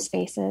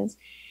faces.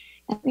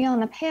 And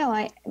beyond the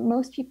pale,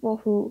 most people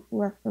who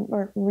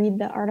read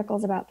the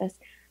articles about this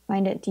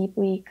find it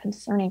deeply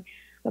concerning.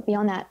 But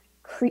beyond that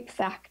creep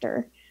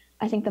factor,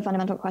 I think the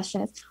fundamental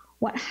question is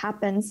what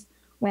happens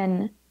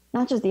when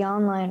not just the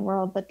online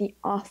world, but the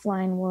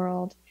offline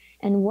world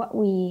and what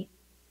we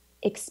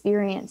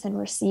experience and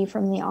receive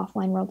from the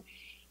offline world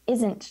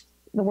isn't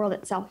the world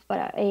itself,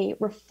 but a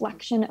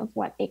reflection of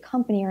what a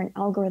company or an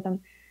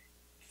algorithm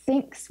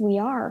thinks we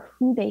are,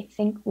 who they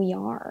think we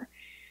are,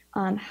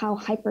 how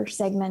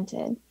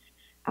hyper-segmented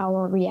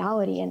our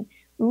reality, and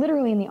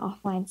literally in the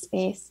offline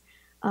space,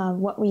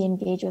 what we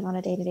engage with on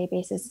a day-to-day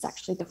basis is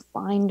actually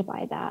defined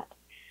by that,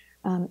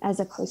 as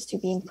opposed to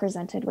being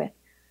presented with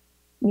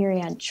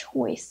myriad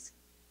choice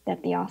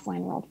that the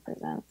offline world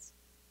presents.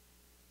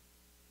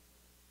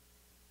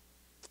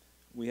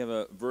 We have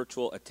a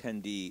virtual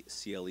attendee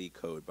CLE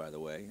code, by the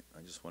way.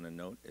 I just want to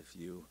note, if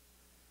you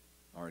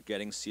are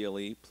getting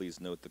CLE, please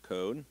note the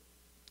code.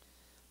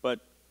 But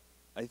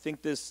I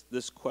think this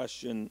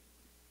question,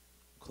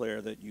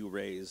 Claire, that you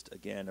raised,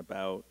 again,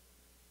 about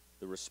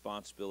the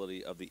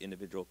responsibility of the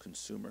individual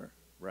consumer,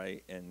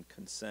 right, and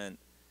consent,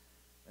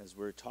 as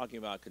we're talking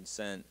about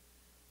consent,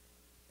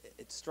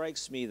 it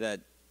strikes me that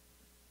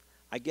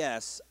I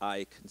guess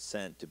I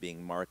consent to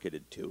being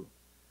marketed to,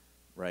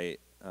 right?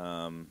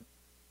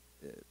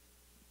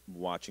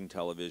 Watching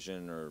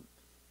television or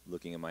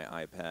looking at my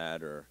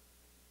iPad or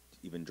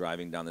even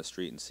driving down the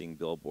street and seeing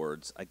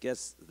billboards, I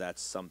guess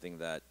that's something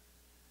that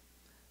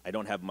I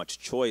don't have much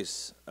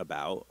choice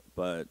about,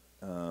 but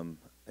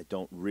I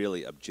don't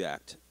really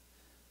object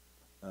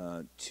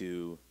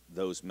to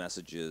those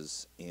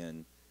messages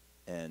and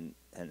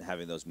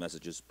having those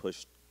messages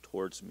pushed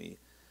towards me.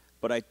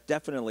 But I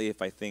definitely,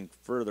 if I think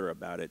further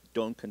about it,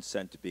 don't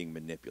consent to being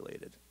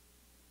manipulated,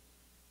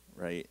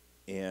 right?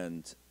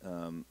 And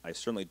I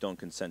certainly don't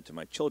consent to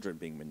my children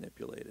being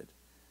manipulated.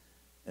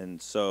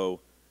 And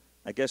so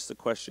I guess the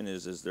question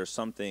is there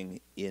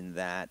something in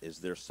that? Is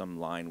there some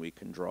line we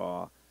can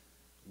draw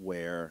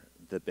where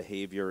the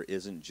behavior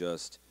isn't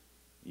just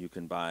you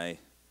can buy,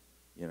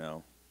 you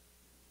know,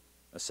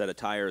 a set of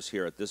tires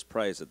here at this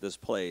price at this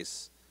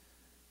place,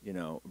 you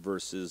know,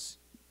 versus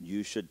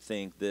you should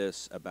think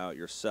this about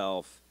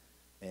yourself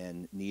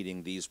and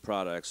needing these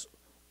products,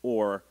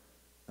 or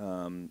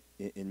in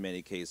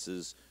many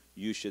cases,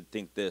 you should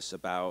think this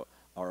about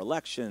our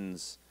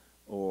elections,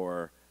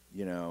 or,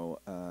 you know,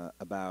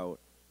 about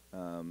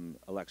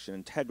election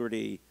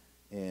integrity,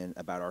 and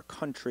about our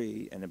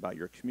country, and about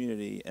your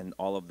community, and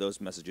all of those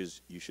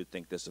messages. You should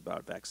think this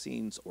about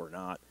vaccines or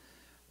not,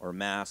 or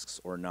masks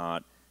or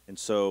not. And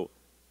so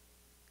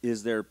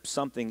is there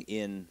something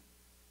in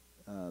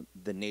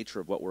the nature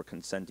of what we're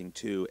consenting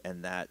to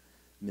and that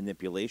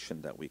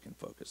manipulation that we can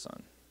focus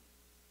on?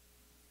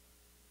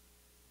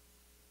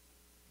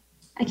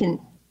 I can,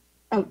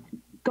 oh,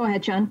 go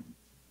ahead, Shawn.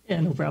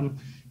 Yeah, no problem.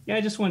 Yeah,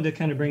 I just wanted to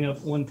kind of bring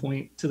up one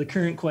point to the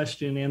current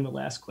question and the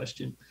last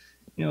question.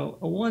 You know,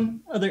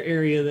 one other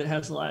area that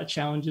has a lot of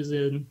challenges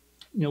in,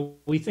 you know,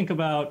 we think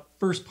about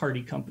first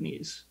party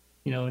companies,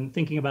 you know, and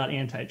thinking about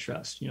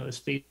antitrust, you know, is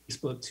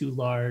Facebook too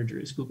large or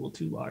is Google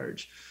too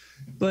large?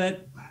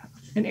 But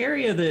an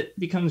area that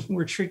becomes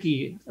more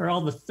tricky are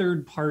all the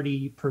third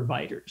party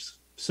providers.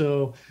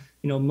 So,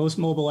 you know, most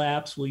mobile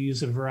apps will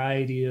use a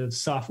variety of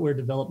software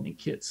development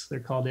kits. They're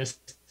called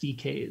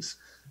SDKs.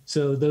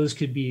 So those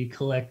could be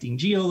collecting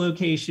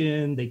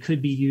geolocation. They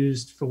could be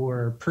used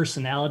for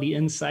personality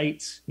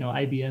insights. You know,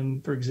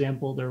 IBM, for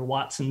example, their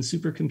Watson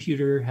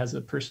supercomputer has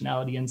a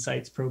personality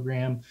insights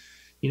program.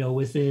 You know,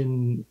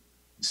 within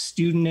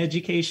student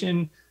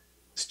education,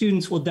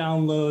 students will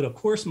download a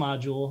course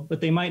module,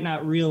 but they might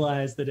not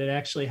realize that it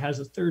actually has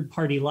a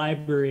third-party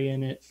library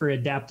in it for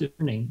adaptive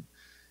learning.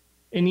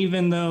 And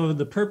even though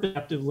the purpose of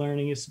adaptive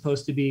learning is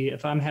supposed to be,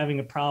 if I'm having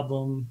a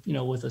problem, you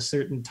know, with a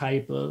certain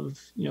type of,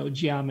 you know,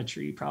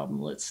 geometry problem,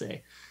 let's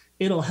say,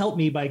 it'll help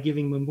me by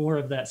giving them more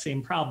of that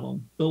same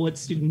problem. But what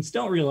students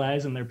don't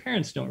realize, and their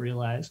parents don't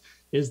realize,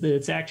 is that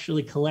it's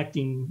actually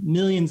collecting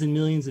millions and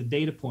millions of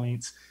data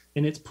points,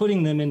 and it's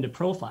putting them into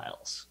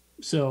profiles.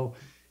 So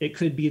it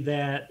could be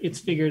that it's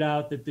figured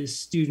out that this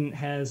student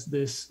has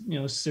this, you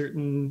know,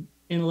 certain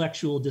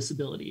intellectual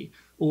disability,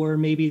 or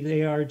maybe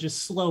they are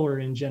just slower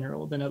in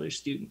general than other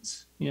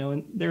students. You know,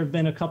 and there have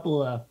been a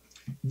couple of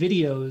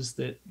videos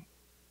that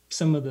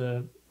some of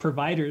the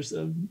providers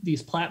of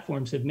these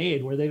platforms have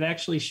made where they've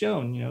actually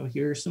shown, you know,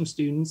 here are some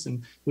students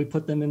and we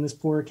put them in this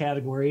poor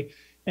category.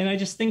 And I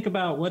just think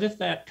about, what if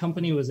that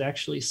company was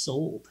actually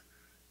sold?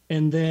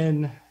 And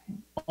then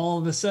all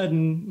of a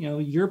sudden, you know,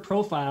 you're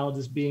profiled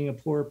as being a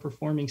poor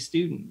performing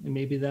student, and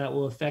maybe that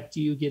will affect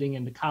you getting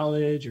into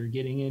college or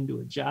getting into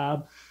a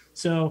job.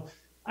 So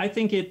I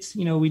think it's,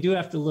 you know, we do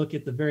have to look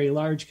at the very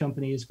large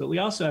companies, but we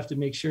also have to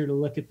make sure to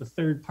look at the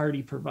third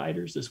party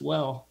providers as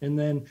well. And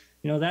then,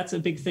 you know, that's a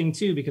big thing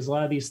too, because a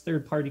lot of these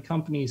third party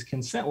companies,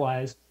 consent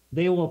wise,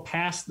 they will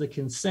pass the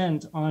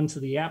consent on to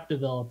the app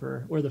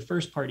developer or the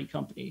first party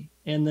company.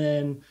 And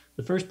then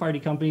the first party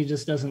company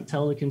just doesn't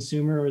tell the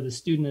consumer or the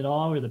student at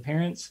all, or the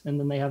parents, and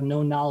then they have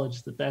no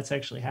knowledge that that's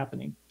actually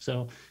happening.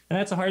 So, and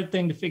that's a hard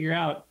thing to figure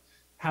out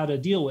how to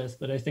deal with,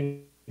 but I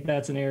think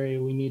that's an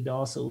area we need to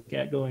also look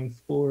at going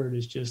forward,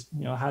 is just,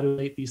 you know, how to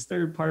relate these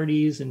third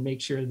parties and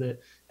make sure that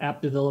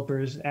app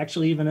developers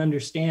actually even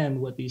understand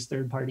what these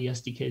third party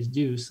SDKs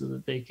do, so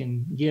that they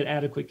can get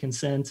adequate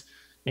consent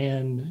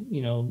and,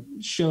 you know,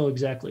 show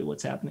exactly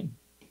what's happening.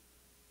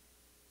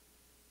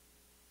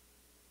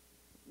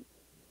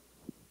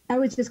 I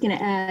was just going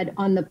to add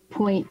on the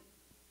point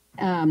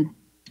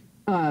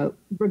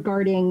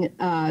regarding,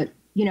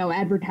 you know,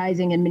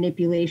 advertising and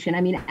manipulation.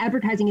 I mean,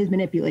 advertising is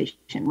manipulation,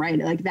 right?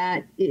 Like,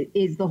 that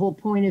is the whole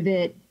point of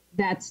it.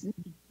 That's,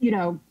 you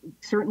know,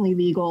 certainly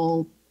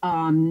legal,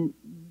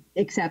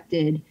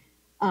 accepted.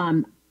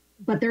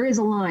 But there is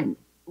a line.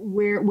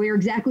 Where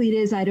exactly it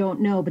is, I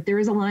don't know, but there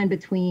is a line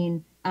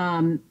between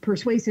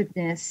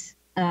persuasiveness,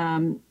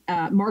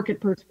 market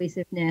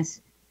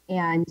persuasiveness,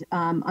 and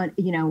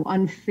you know,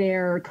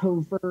 unfair,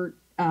 covert,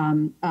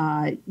 you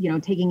know,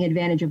 taking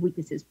advantage of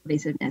weaknesses,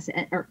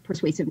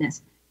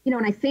 persuasiveness. You know,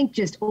 and I think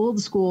just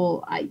old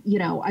school. You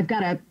know, I've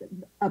got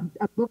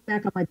a book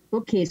back on my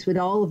bookcase with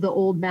all of the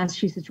old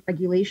Massachusetts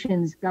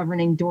regulations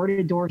governing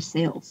door-to-door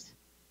sales.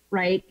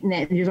 Right. And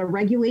there's a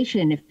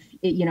regulation. If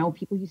you know,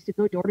 people used to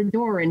go door to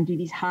door and do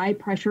these high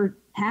pressure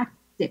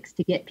tactics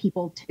to get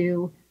people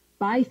to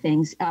buy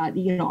things.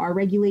 You know, our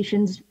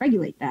regulations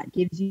regulate that.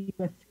 Gives you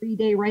a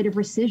 3-day right of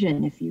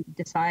rescission if you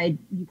decide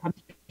you come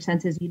to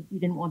senses you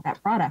didn't want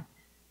that product.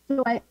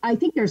 So I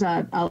think there's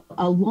a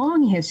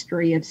long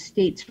history of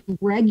states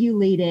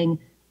regulating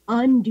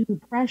undue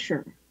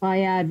pressure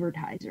by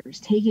advertisers,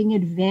 taking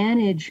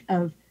advantage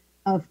of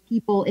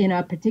people in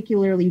a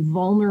particularly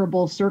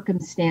vulnerable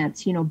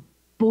circumstance,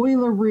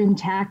 boiler room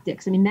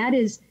tactics. I mean, that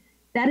is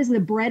the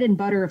bread and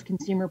butter of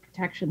consumer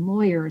protection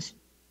lawyers.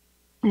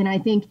 And I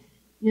think,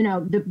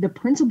 the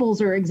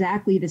principles are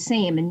exactly the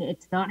same, and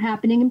it's not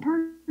happening in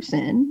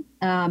person.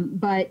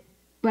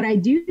 But I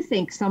do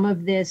think some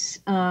of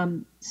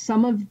the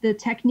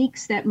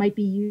techniques that might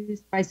be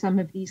used by some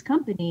of these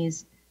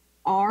companies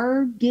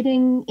are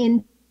getting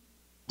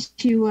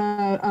into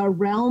a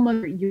realm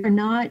of you're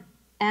not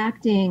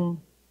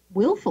acting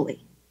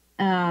willfully.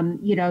 I'm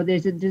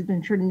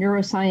sure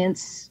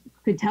neuroscience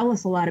could tell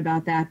us a lot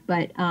about that,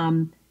 but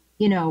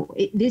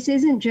this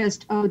isn't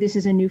just, this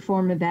is a new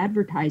form of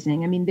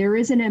advertising. I mean, there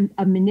isn't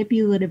a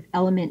manipulative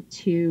element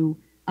to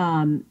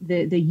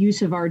the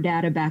use of our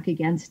data back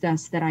against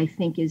us that I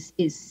think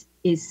is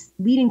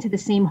leading to the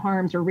same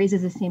harms or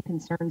raises the same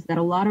concerns that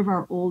a lot of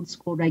our old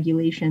school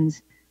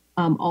regulations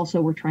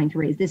also were trying to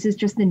raise. This is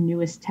just the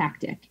newest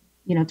tactic.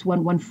 It's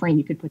one frame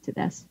you could put to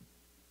this.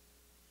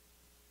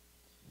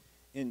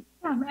 And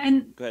go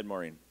ahead,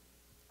 Maureen.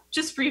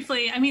 Just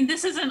briefly, I mean,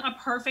 this isn't a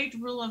perfect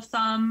rule of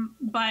thumb,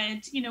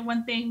 but,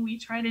 one thing we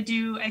try to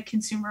do at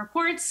Consumer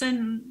Reports,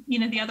 and,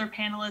 the other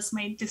panelists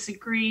might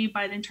disagree,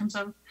 but in terms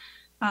of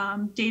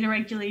data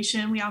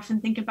regulation, we often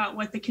think about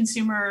what the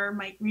consumer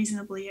might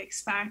reasonably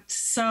expect.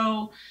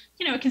 So,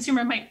 a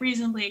consumer might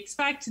reasonably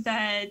expect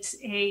that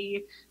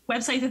a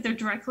website that they're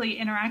directly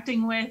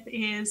interacting with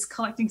is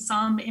collecting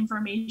some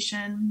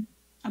information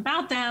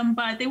about them,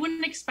 but they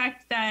wouldn't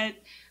expect that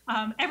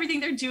everything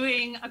they're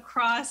doing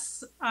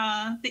across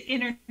the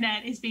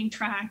internet is being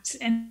tracked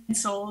and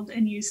sold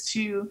and used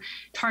to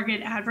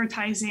target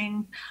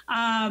advertising.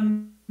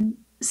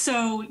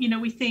 So,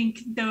 we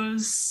think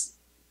those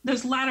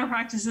latter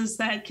practices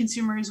that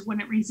consumers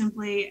wouldn't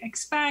reasonably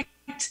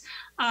expect,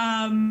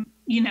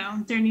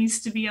 there needs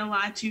to be a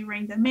lot to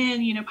rein them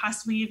in,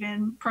 possibly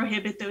even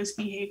prohibit those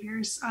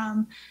behaviors,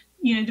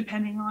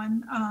 depending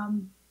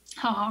on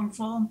how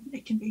harmful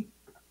it can be.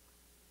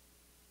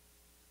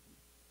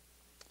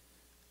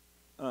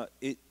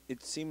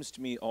 It seems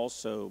to me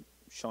also,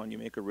 Shawn, you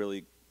make a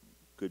really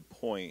good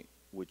point,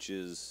 which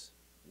is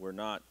we're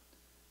not,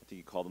 I think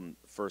you call them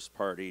first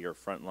party or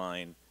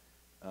frontline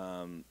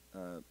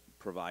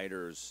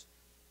providers.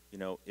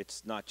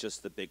 It's not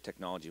just the big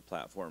technology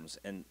platforms.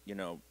 And,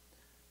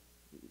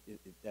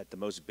 at the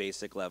most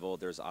basic level,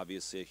 there's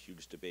obviously a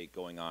huge debate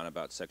going on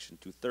about Section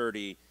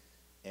 230.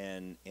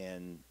 And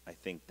I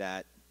think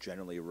that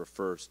generally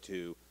refers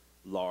to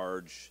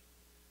large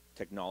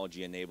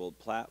technology-enabled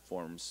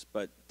platforms,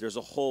 but there's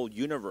a whole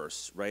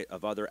universe, right,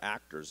 of other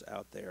actors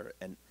out there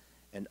and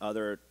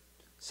other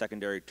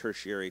secondary,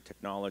 tertiary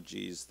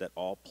technologies that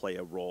all play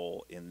a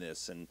role in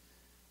this and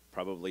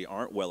probably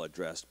aren't well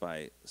addressed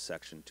by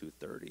Section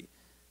 230.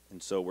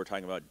 And so we're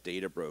talking about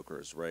data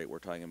brokers, right? We're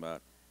talking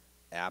about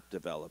app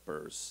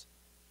developers.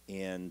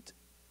 And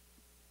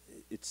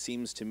it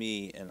seems to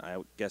me, and I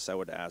guess I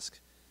would ask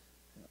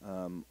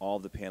all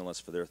the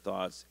panelists for their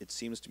thoughts, it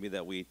seems to me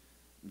that we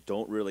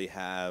don't really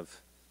have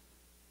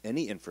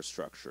any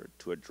infrastructure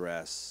to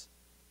address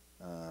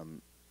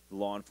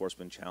law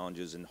enforcement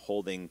challenges and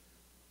holding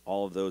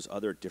all of those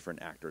other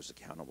different actors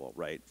accountable,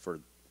 right,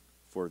 for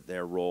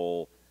their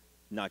role,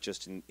 not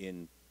just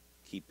in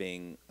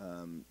keeping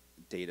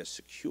data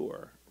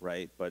secure,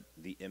 right, but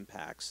the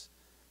impacts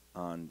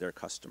on their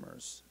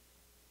customers.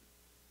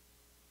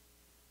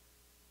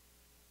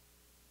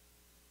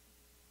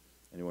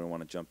 Anyone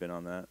want to jump in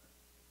on that?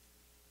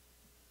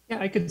 Yeah,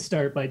 I could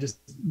start by just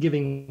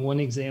giving one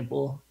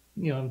example.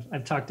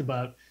 I've talked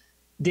about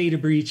data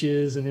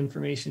breaches and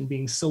information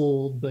being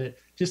sold, but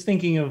just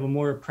thinking of a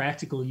more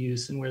practical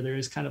use and where there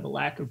is kind of a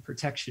lack of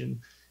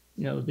protection.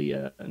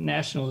 The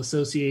National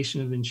Association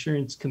of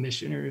Insurance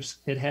Commissioners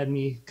had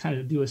me kind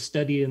of do a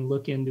study and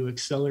look into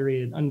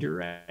accelerated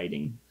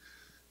underwriting.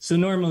 So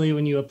normally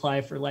when you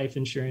apply for life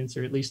insurance,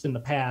 or at least in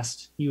the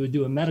past, you would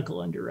do a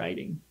medical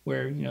underwriting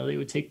where, they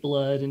would take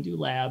blood and do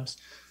labs.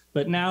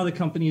 But now the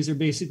companies are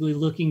basically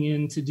looking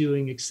into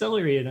doing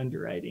accelerated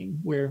underwriting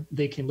where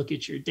they can look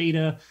at your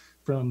data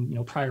from,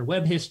 prior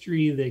web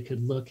history. They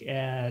could look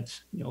at,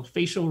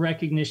 facial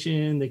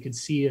recognition. They could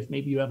see if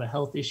maybe you have a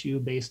health issue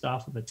based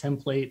off of a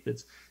template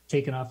that's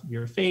taken off of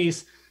your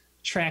face,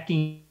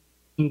 tracking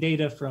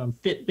data from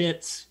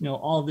Fitbits,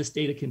 all of this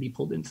data can be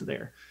pulled into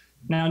there.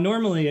 Now,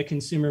 normally a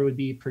consumer would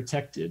be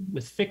protected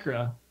with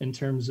FCRA in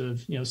terms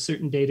of,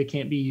 certain data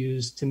can't be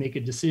used to make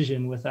a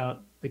decision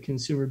without the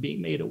consumer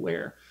being made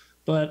aware.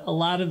 But a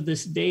lot of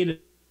this data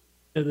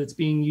that's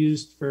being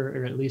used for,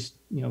 or at least,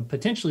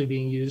 potentially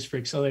being used for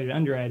accelerated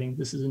underwriting,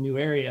 this is a new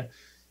area,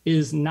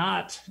 is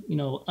not,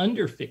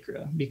 under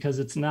FCRA because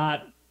it's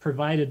not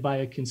provided by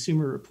a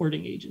consumer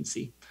reporting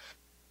agency.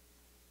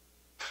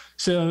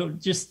 So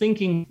just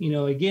thinking,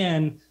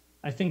 again,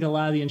 I think a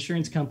lot of the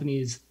insurance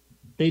companies,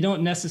 they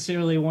don't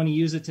necessarily want to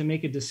use it to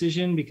make a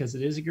decision because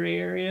it is a gray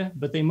area,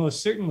 but they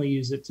most certainly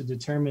use it to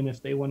determine if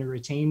they want to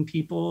retain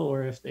people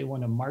or if they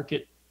want to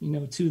market,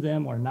 to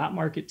them or not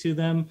market to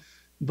them.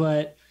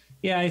 But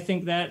yeah, I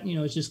think that,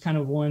 is just kind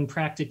of one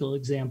practical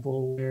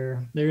example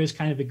where there is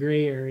kind of a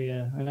gray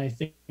area. And I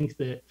think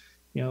that,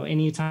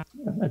 anytime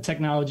a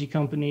technology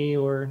company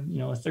or,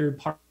 a third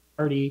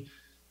party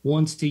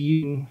wants to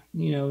use,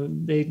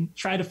 they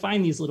try to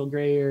find these little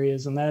gray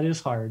areas, and that is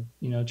hard,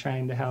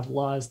 trying to have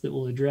laws that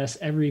will address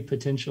every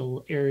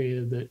potential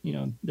area that,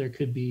 there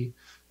could be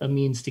a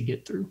means to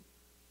get through.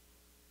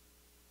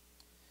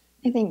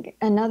 I think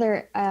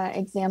another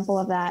example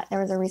of that, there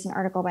was a recent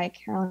article by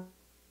Carolyn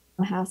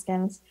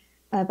Haskins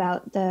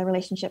about the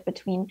relationship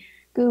between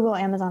Google,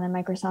 Amazon, and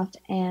Microsoft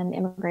and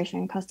immigration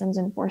and customs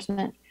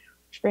enforcement,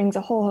 which brings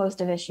a whole host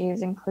of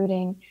issues,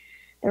 including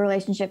the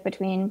relationship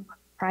between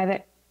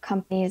private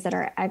companies that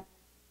are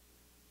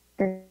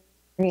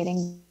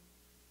aggregating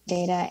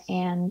data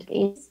and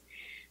aids.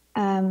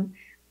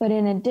 But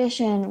in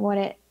addition, what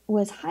it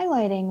was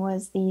highlighting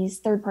was these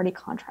third-party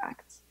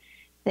contracts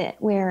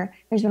where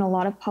there's been a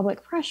lot of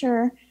public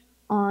pressure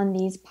on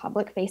these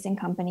public-facing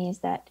companies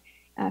that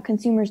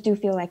consumers do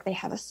feel like they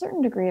have a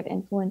certain degree of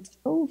influence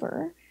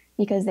over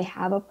because they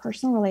have a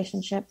personal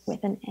relationship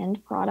with an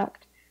end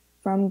product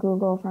from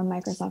Google, from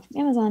Microsoft, from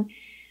Amazon.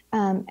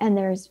 And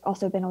there's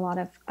also been a lot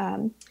of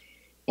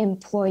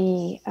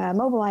employee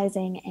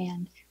mobilizing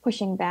and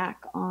pushing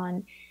back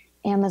on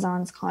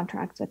Amazon's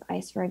contracts with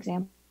ICE, for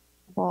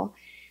example.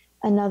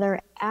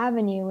 Another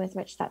avenue with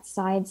which that's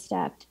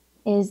sidestepped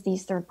is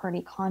these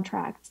third-party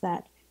contracts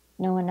that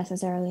no one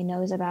necessarily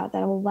knows about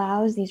that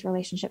allows these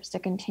relationships to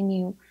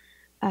continue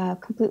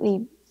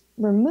completely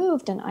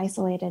removed and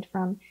isolated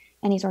from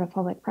any sort of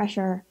public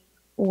pressure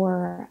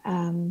or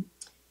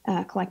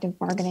collective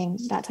bargaining,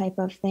 that type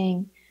of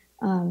thing.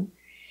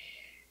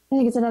 I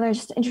think it's another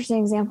just interesting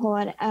example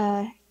at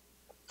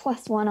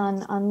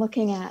 +1 on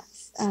looking at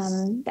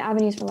the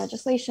avenues for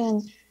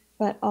legislation,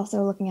 but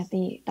also looking at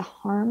the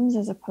harms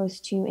as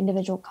opposed to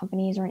individual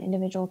companies or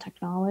individual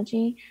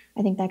technology.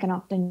 I think that can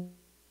often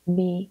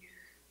be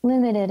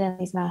limited in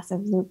these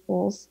massive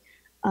loopholes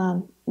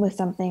with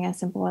something as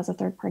simple as a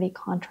third-party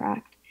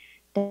contract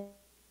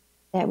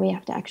that we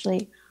have to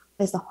actually,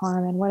 what is the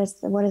harm and what is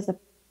the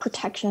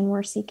protection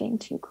we're seeking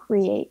to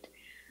create,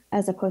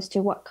 as opposed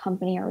to what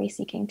company are we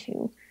seeking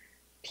to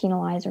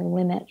penalize or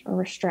limit or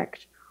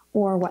restrict,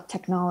 or what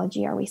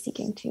technology are we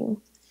seeking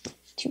to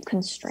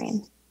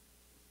constrain.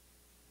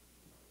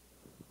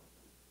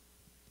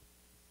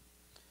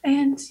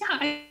 And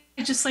yeah,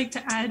 I'd just like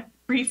to add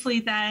briefly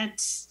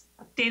that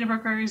data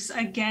brokers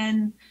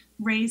again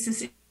raise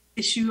this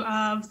issue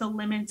of the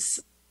limits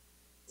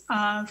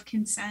of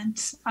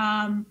consent.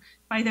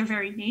 By their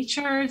very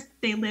nature,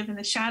 they live in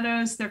the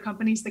shadows. They're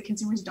companies that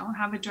consumers don't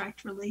have a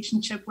direct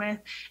relationship with,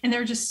 and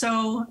there are just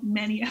so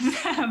many of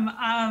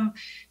them.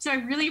 So I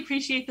really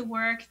appreciate the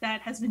work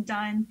that has been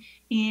done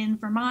in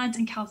Vermont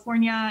and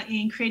California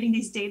in creating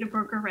these data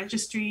broker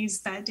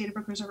registries that data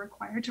brokers are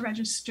required to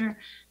register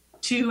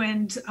to,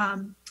 and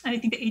I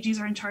think the AGs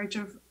are in charge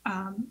of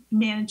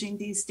managing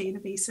these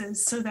databases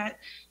so that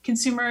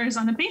consumers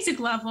on a basic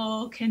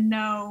level can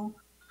know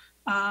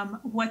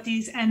what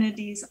these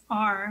entities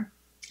are.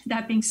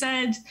 That being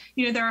said,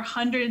 there are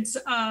hundreds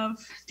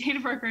of data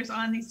brokers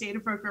on these data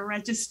broker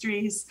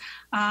registries,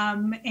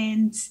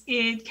 and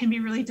it can be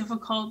really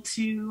difficult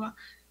to,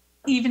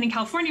 even in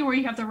California, where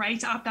you have the right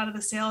to opt out of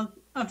the sale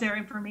of their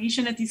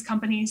information at these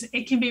companies,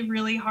 it can be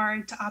really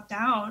hard to opt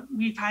out.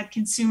 We've had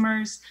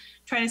consumers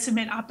try to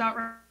submit opt-out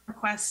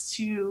requests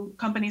to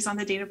companies on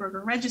the data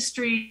broker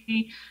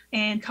registry,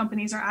 and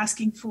companies are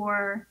asking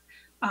for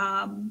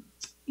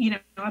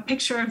a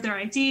picture of their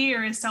ID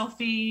or a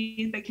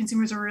selfie. That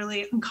consumers are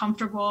really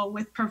uncomfortable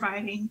with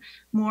providing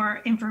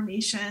more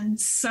information.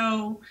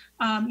 So,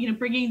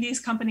 bringing these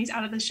companies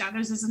out of the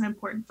shadows is an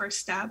important first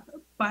step,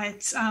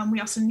 but we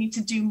also need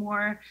to do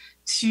more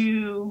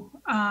to,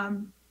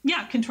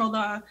 control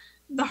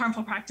the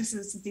harmful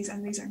practices that these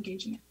entities are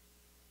engaging in.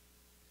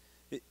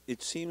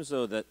 It seems,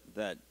 though,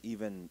 that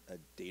even a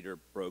data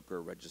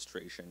broker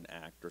registration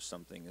act or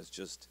something is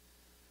just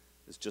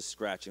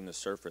scratching the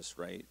surface,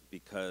 right?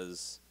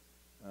 Because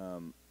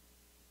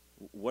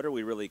what are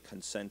we really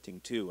consenting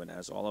to? And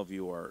as all of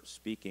you are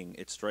speaking,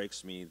 it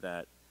strikes me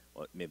that,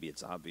 well, maybe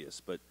it's obvious,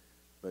 but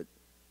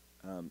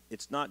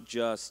it's not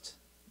just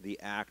the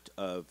act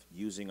of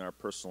using our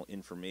personal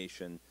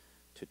information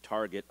to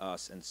target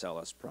us and sell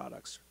us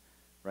products,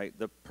 right?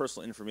 The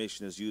personal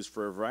information is used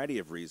for a variety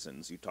of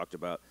reasons. You talked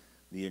about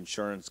the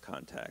insurance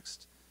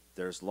context.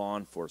 There's law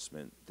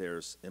enforcement.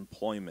 There's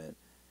employment.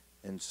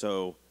 And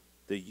so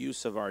the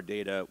use of our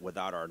data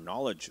without our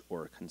knowledge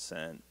or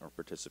consent or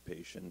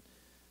participation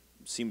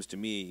seems to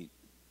me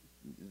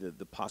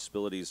the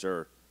possibilities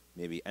are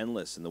maybe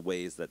endless in the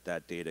ways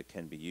that data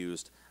can be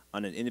used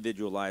on an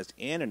individualized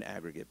and an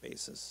aggregate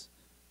basis,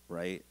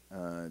 right?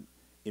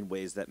 In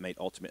ways that might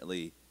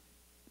ultimately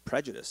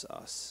prejudice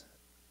us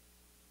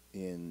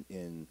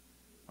in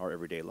our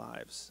everyday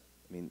lives.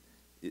 I mean,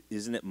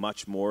 isn't it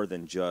much more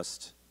than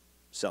just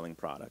selling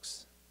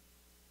products?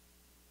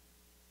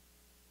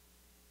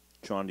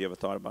 Shawn, do you have a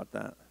thought about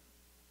that?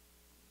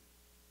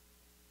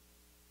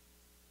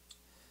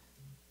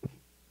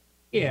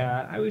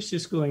 Yeah, I was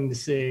just going to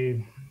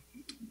say,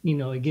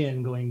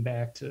 again, going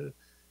back to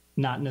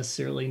not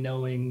necessarily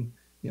knowing,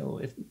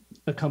 if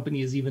a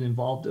company is even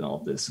involved in all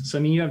of this. So,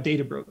 you have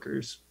data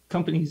brokers.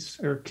 Companies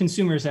or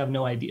consumers have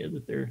no idea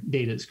that their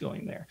data is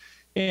going there.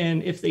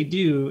 And if they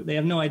do, they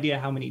have no idea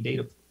how many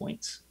data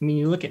points.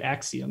 You look at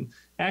Axiom.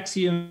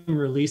 Axiom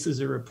releases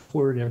a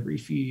report every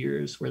few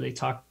years where they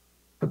talk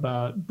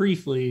about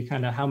briefly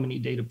kind of how many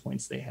data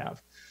points they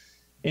have.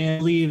 And I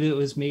believe it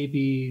was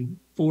maybe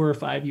 4 or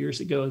 5 years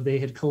ago, they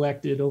had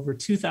collected over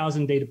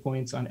 2,000 data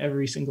points on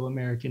every single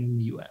American in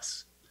the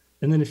US.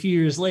 And then a few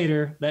years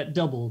later, that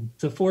doubled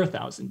to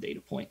 4,000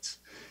 data points.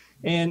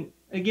 And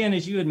again,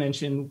 as you had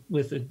mentioned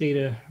with a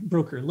data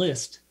broker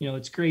list,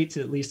 it's great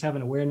to at least have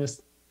an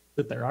awareness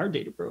that there are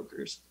data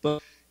brokers,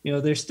 but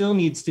there still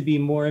needs to be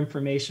more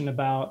information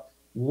about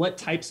what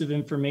types of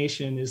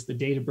information is the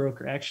data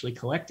broker actually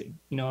collecting.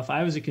 If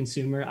I was a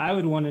consumer, I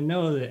would want to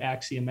know that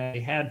Axiom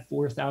had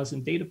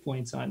 4,000 data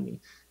points on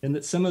me, and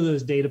that some of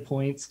those data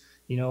points,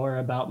 are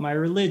about my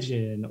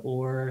religion,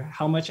 or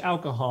how much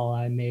alcohol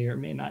I may or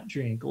may not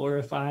drink, or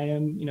if I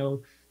am,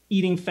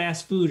 eating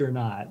fast food or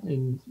not,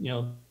 and,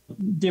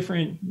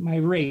 my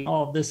rate,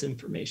 all of this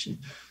information.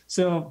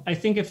 So I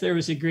think if there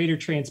was a greater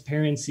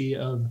transparency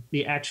of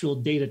the actual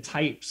data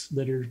types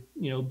that are,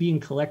 being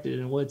collected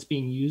and what it's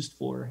being used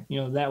for,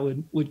 that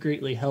would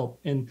greatly help.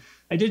 And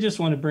I did just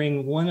want to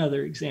bring one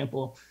other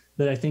example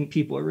that I think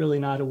people are really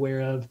not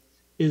aware of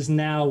is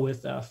now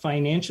with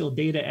financial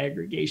data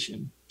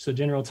aggregation. So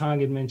General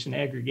Tong had mentioned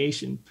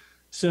aggregation.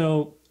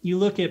 So you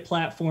look at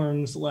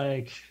platforms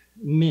like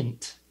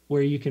Mint,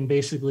 where you can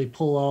basically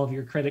pull all of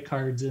your credit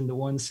cards into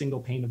one single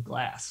pane of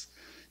glass.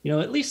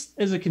 At least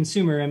as a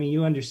consumer,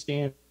 you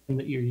understand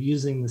that you're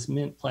using this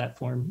Mint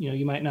platform.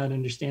 You might not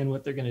understand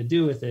what they're going to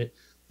do with it,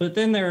 but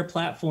then there are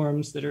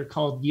platforms that are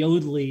called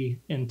Yodlee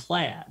and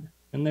Plaid,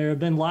 and there have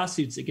been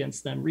lawsuits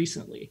against them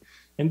recently.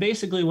 And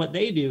basically what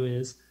they do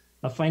is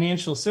a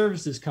financial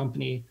services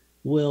company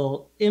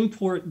will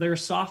import their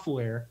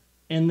software,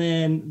 and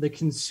then the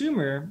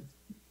consumer,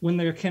 when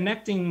they're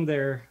connecting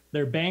their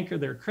bank or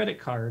their credit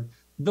card,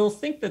 they'll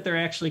think that they're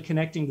actually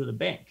connecting to the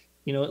bank.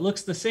 It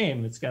looks the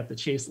same. It's got the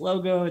Chase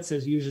logo. It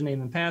says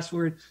username and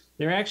password.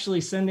 They're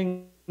actually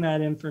sending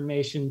that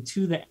information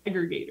to the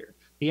aggregator.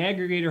 The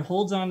aggregator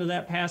holds onto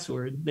that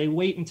password. They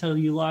wait until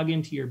you log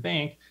into your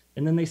bank,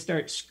 and then they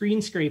start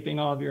screen scraping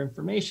all of your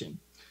information.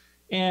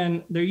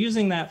 And they're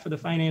using that for the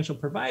financial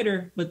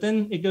provider, but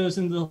then it goes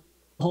into the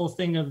whole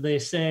thing of, they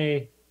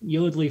say,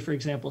 Yodlee, for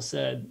example,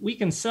 said, we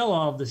can sell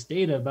all of this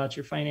data about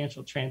your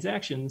financial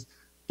transactions,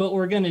 but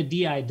we're going to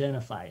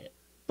de-identify it.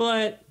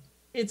 But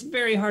it's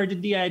very hard to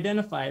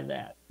de-identify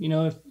that.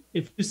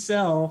 If you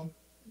sell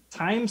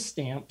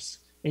timestamps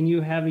and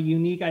you have a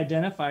unique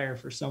identifier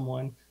for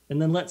someone,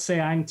 and then let's say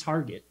I'm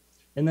Target,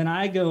 and then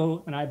I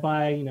go and I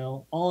buy,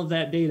 all of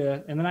that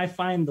data, and then I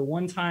find the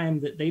one time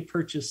that they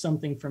purchased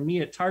something from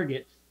me at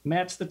Target,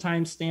 match the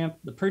timestamp,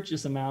 the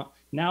purchase amount.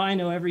 Now I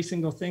know every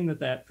single thing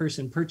that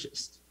person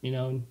purchased,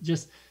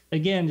 just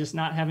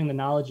not having the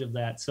knowledge of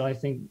that. So I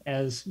think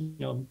as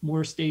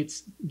more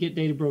states get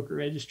data broker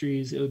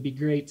registries, it would be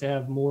great to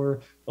have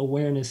more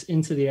awareness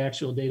into the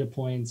actual data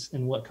points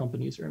and what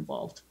companies are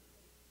involved.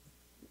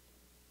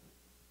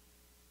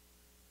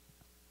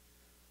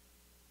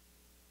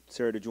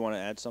 Sarah, did you want to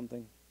add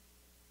something?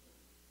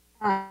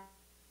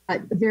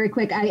 Very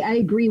quick. I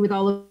agree with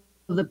all of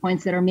the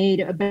points that are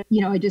made, but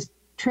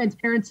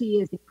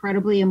transparency is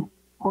incredibly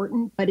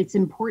important, but it's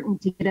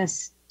important to get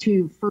us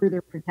to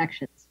further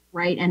protections.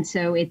 Right. And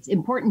so it's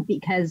important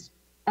because,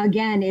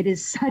 again, it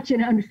is such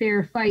an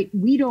unfair fight.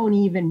 We don't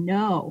even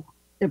know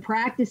the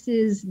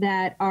practices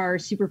that are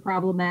super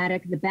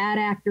problematic, the bad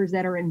actors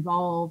that are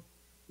involved,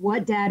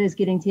 what data is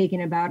getting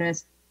taken about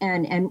us,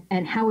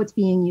 and how it's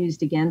being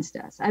used against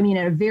us. At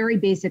a very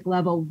basic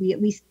level, we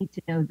at least need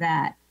to know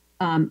that.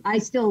 I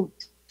still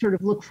sort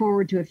of look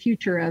forward to a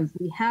future of,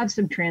 we have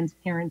some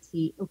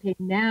transparency. Okay,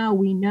 now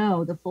we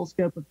know the full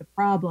scope of the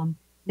problem.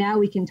 Now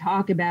we can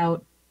talk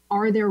about,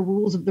 are there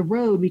rules of the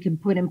road we can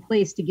put in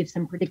place to give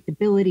some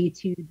predictability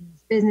to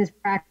these business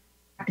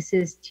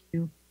practices,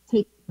 to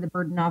take the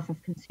burden off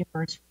of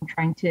consumers from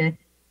trying to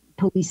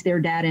police their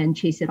data and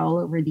chase it all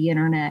over the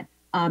internet?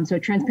 So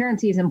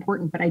transparency is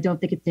important, but I don't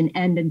think it's an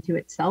end unto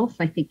itself.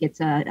 I think it's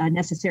a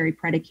necessary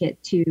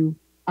predicate to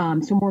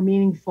some more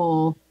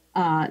meaningful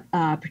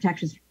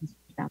protections for consumers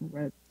down the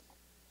road.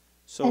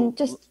 So, and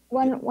just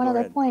one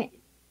other point.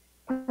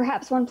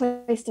 Perhaps one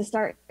place to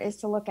start is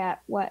to look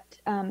at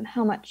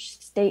how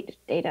much state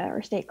data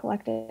or state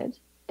collected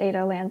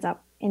data lands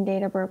up in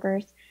data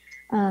brokers.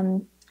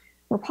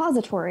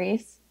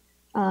 Repositories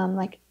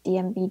like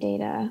DMV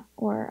data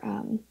or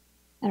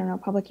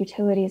public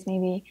utilities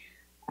maybe,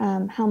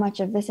 how much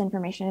of this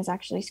information is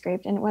actually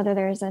scraped, and whether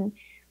there's a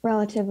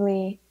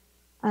relatively,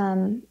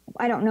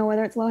 I don't know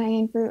whether it's low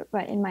hanging fruit,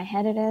 but in my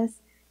head it is,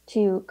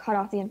 to cut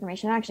off the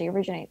information that actually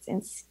originates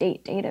in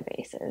state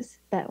databases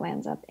that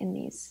lands up in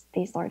these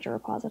larger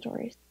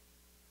repositories.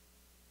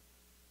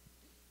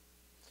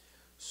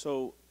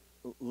 So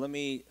let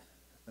me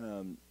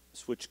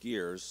switch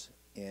gears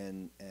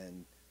and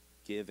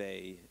give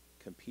a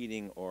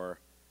competing or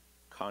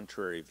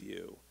contrary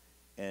view,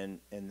 and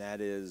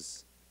that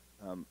is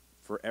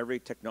for every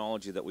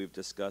technology that we've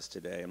discussed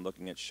today. I'm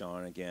looking at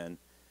Shawn again.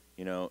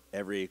 You know,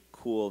 every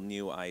cool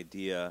new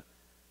idea,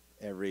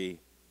 every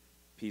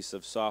piece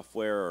of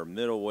software or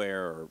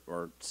middleware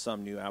or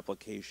some new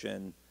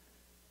application.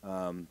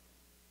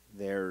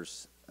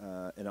 There's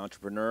an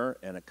entrepreneur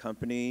and a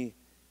company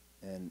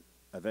and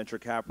a venture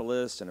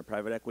capitalist and a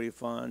private equity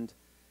fund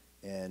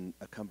and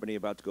a company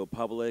about to go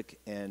public,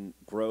 and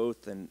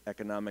growth and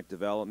economic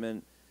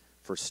development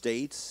for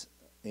states.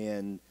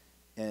 And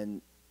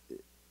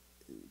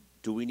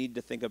do we need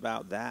to think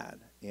about that?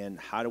 And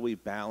how do we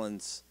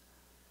balance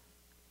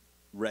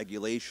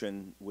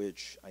regulation,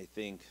 which I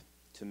think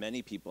to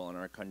many people in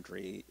our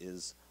country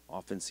is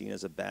often seen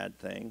as a bad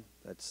thing?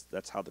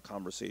 That's how the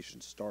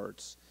conversation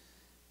starts.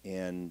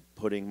 And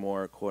putting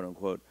more quote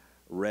unquote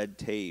red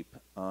tape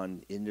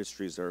on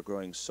industries that are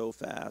growing so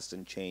fast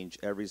and change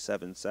every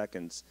 7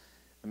 seconds.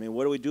 I mean,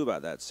 what do we do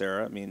about that,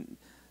 Sarah? I mean,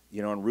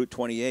 you know, on Route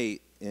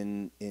 28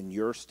 in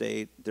your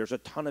state, there's a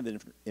ton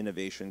of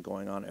innovation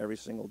going on every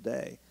single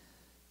day.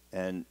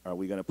 And are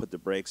we going to put the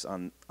brakes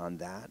on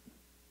that?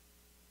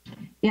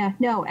 Yeah,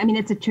 no, I mean,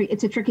 it's a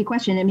tricky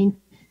question. I mean,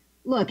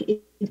 look,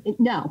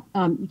 no,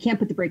 you can't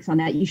put the brakes on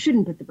that. You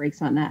shouldn't put the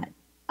brakes on that.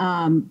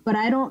 But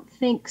I don't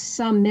think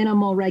some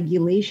minimal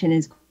regulation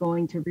is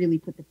going to really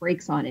put the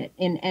brakes on it.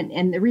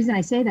 And the reason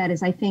I say that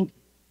is I think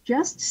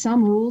just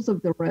some rules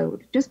of the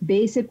road, just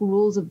basic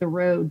rules of the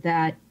road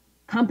that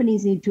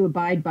companies need to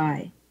abide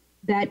by,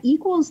 that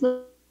equals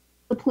the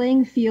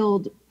playing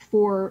field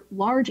for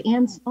large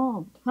and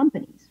small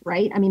companies,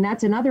 right? I mean,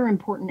 that's another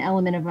important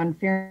element of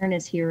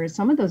unfairness here is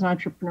some of those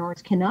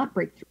entrepreneurs cannot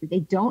break through. They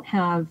don't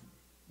have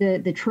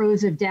the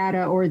troves of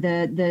data or the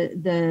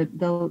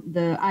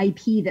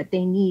IP that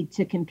they need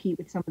to compete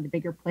with some of the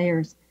bigger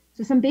players.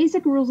 So some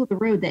basic rules of the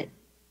road that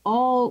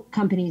all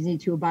companies need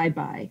to abide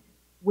by,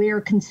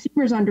 where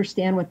consumers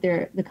understand what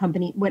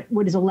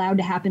what is allowed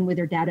to happen with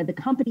their data. The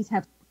companies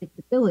have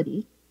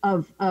predictability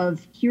of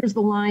here's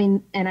the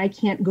line and I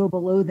can't go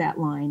below that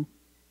line.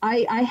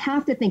 I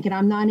have to think, and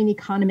I'm not an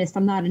economist,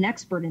 I'm not an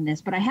expert in this,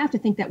 but I have to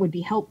think that would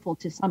be helpful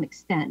to some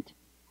extent.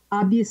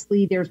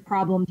 Obviously, there's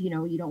problems, you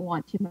know, you don't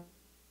want too much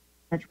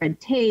red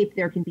tape,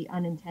 there can be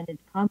unintended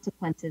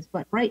consequences.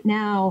 But right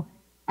now,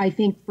 I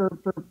think for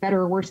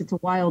better or worse, it's a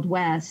wild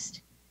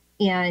west.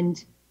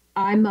 And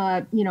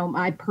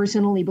I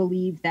personally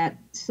believe that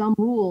some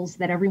rules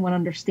that everyone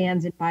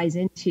understands and buys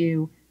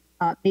into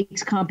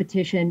makes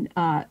competition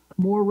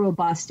more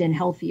robust and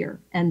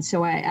healthier. And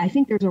so I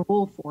think there's a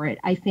role for it.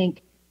 I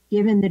think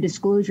given the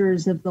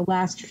disclosures of the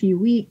last few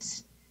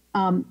weeks,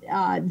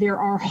 there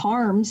are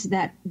harms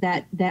that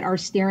are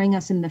staring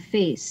us in the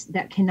face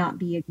that cannot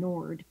be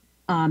ignored.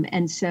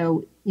 And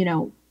so, you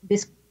know,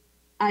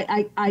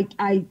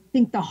 I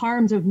think the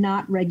harms of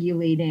not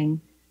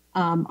regulating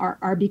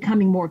are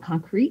becoming more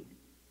concrete,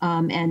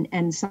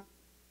 and some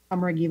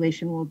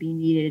regulation will be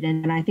needed.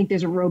 And I think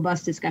there's a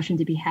robust discussion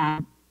to be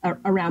had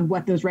around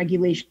what those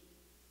regulations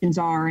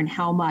are and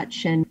how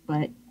much.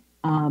 But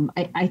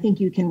I think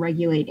you can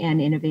regulate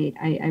and innovate.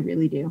 I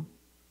really do.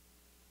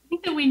 I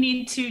think that we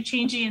need to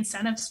change the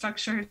incentive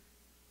structure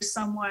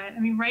somewhat. I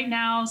mean, right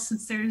now,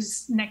 since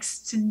there's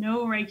next to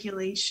no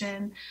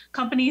regulation,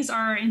 companies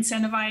are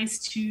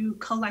incentivized to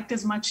collect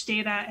as much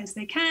data as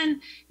they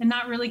can and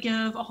not really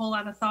give a whole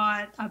lot of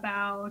thought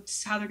about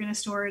how they're going to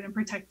store it and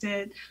protect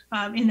it,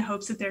 in the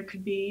hopes that there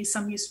could be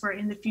some use for it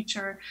in the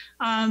future.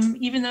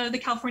 Even though the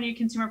California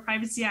Consumer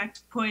Privacy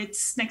Act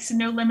puts next to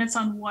no limits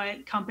on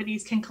what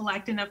companies can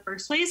collect in the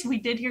first place, we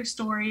did hear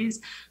stories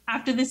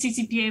after the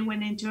CCPA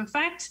went into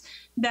effect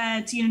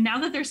that, you know, now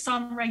that there's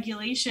some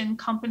regulation,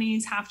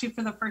 companies have to,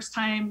 for the first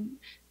time,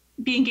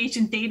 be engaged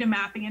in data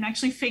mapping and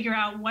actually figure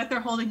out what they're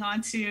holding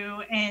on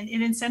to, and it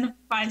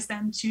incentivizes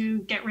them to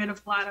get rid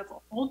of a lot of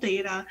old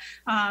data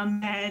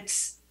that,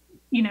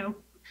 you know,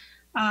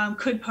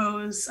 could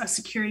pose a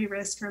security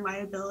risk or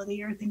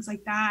liability or things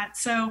like that.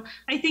 So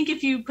I think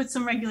if you put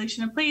some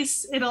regulation in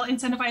place, it'll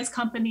incentivize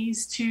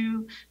companies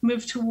to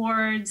move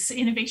towards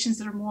innovations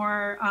that are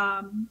more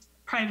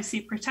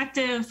privacy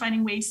protective,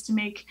 finding ways to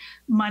make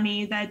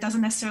money that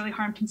doesn't necessarily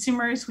harm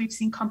consumers. We've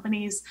seen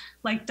companies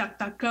like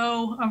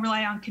DuckDuckGo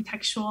rely on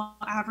contextual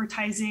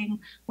advertising,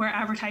 where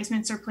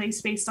advertisements are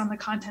placed based on the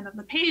content of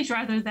the page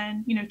rather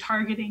than, you know,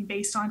 targeting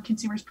based on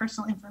consumers'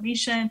 personal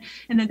information,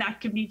 and then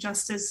that can be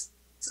just as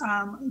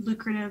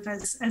lucrative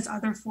as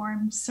other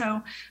forms.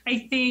 So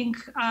I think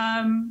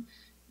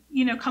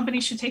you know,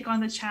 companies should take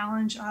on the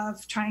challenge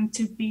of trying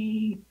to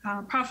be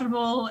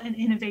profitable and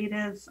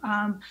innovative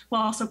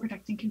while also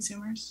protecting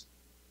consumers.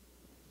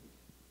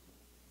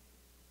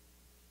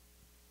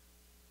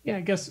 Yeah,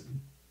 I guess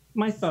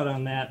my thought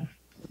on that,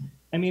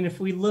 I mean, if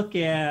we look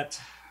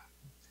at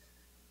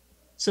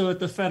So at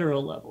the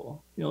federal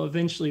level,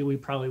 eventually we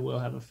probably will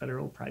have a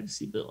federal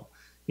privacy bill.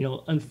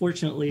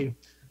 Unfortunately,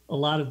 a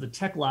lot of the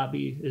tech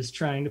lobby is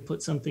trying to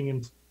put something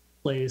in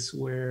place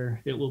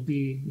where it will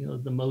be,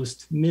 the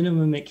most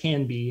minimum it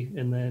can be,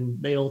 and then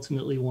they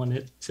ultimately want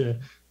it to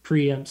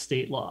preempt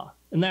state law.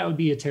 And that would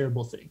be a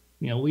terrible thing.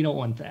 We don't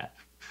want that.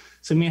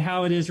 So,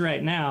 how it is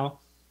right now,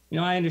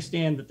 I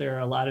understand that there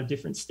are a lot of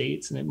different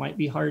states and it might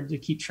be hard to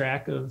keep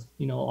track of,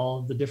 all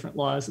of the different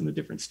laws in the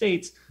different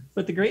states.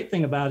 But the great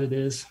thing about it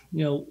is,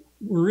 we're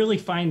really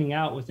finding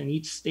out within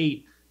each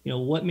state,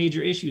 what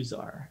major issues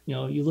are.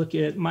 You look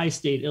at my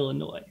state,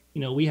 Illinois,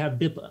 we have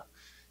BIPA.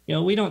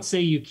 We don't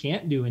say you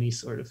can't do any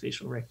sort of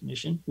facial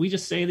recognition. We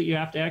just say that you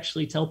have to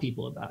actually tell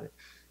people about it.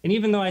 And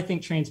even though I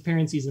think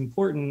transparency is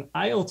important,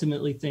 I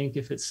ultimately think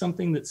if it's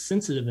something that's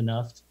sensitive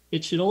enough,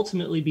 it should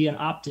ultimately be an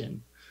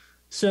opt-in.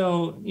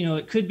 So,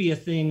 it could be a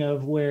thing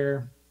of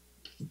where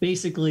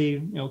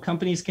basically,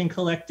 companies can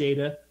collect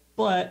data,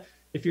 but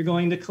if you're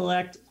going to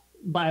collect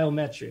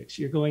biometrics,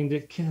 you're going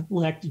to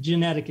collect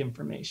genetic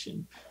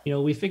information,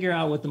 we figure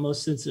out what the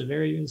most sensitive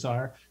areas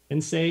are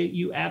and say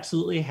you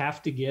absolutely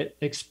have to get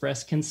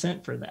express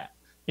consent for that.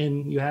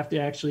 And you have to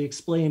actually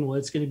explain what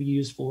it's going to be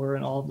used for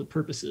and all of the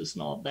purposes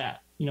and all of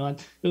that.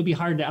 It would be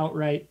hard to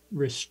outright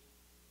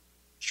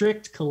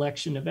restrict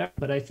collection of that,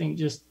 but I think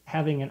just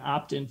having an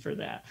opt-in for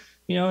that,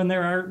 and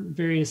there are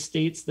various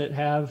states that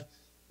have,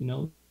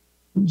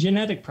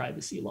 genetic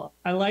privacy law.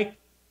 I like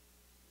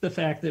the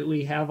fact that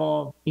we have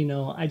all,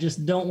 I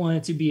just don't want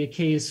it to be a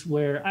case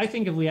where I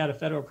think if we had a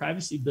federal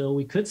privacy bill,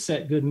 we could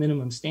set good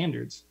minimum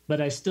standards,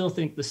 but I still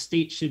think the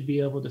state should be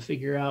able to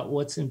figure out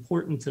what's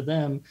important to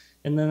them.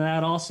 And then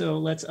that also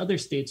lets other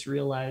states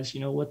realize,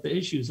 what the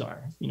issues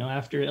are.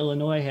 After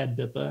Illinois had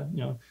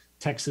BIPA,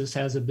 Texas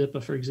has a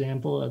BIPA, for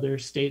example. Other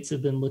states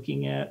have been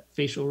looking at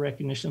facial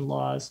recognition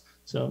laws.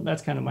 So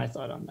that's kind of my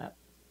thought on that.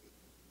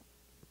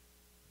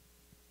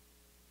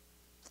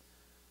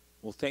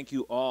 Well, thank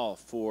you all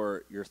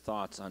for your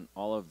thoughts on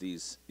all of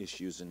these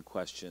issues and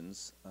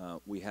questions.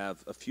 We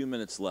have a few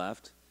minutes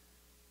left,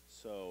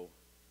 so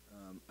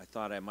I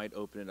thought I might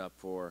open it up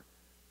for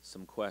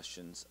some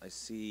questions. I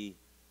see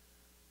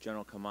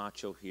General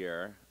Camacho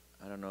here.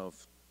 I don't know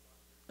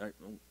if,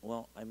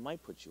 well, I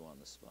might put you on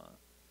the spot.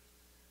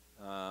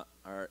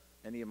 Are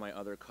any of my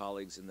other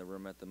colleagues in the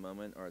room at the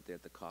moment, or are they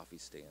at the coffee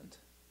stand?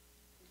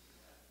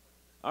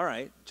 All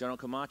right, General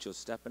Camacho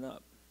stepping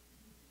up.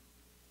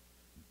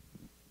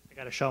 I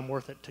got to show I'm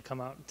worth it to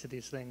come out to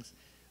these things.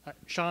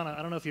 Shawn,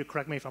 I don't know if you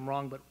correct me if I'm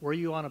wrong, but were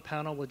you on a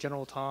panel with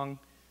General Tong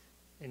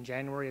in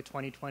January of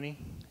 2020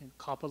 in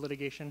COPPA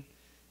litigation?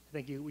 I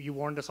think you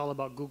warned us all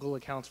about Google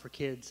accounts for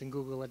kids and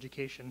Google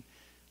education.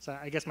 So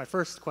I guess my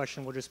first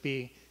question will just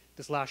be,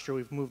 this last year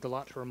we've moved a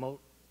lot to remote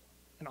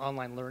and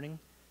online learning,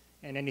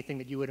 and anything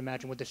that you would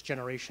imagine with this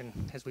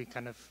generation as we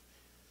kind of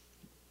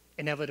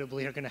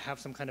inevitably are going to have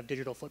some kind of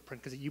digital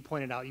footprint, because you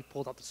pointed out, you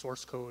pulled out the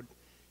source code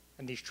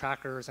and these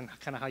trackers and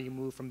kind of how you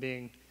move from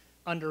being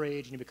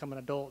underage and you become an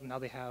adult, and now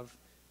I have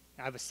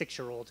a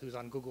 6-year-old who's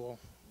on Google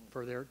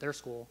for their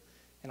school,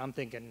 and I'm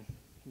thinking,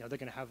 they're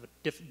going to have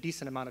a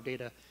decent amount of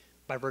data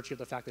by virtue of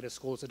the fact that his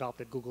school has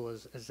adopted Google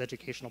as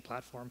educational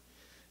platform.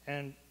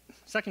 And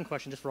second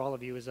question, just for all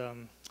of you, is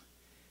I'm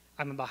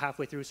about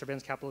halfway through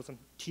Surveillance Capitalism.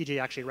 TJ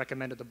actually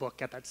recommended the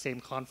book at that same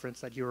conference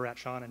that you were at,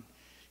 Shawn,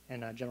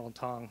 and General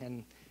Tong.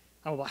 And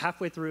I'm about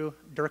halfway through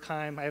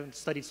Durkheim. I haven't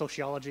studied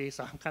sociology,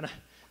 so I'm kind of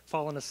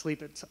falling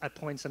asleep at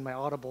points in my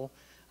Audible.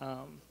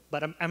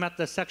 But I'm at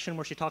the section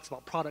where she talks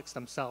about products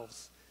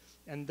themselves.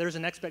 And there's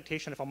an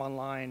expectation if I'm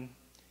online,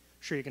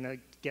 sure, you're going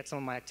to get some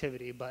of my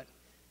activity, but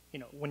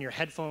when your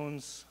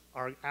headphones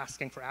are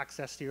asking for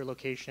access to your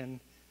location,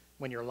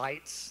 when your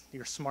lights,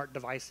 your smart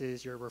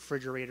devices, your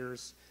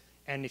refrigerators,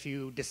 and if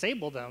you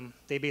disable them,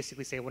 they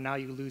basically say, well, now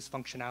you lose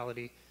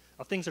functionality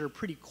of things that are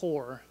pretty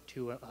core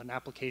to an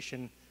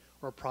application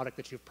or a product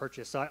that you've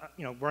purchased. So,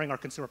 wearing our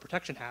consumer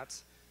protection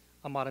hats,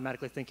 I'm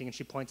automatically thinking, and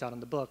she points out in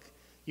the book,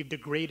 you've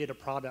degraded a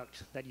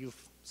product that you've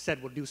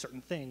said will do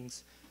certain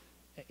things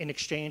in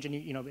exchange, and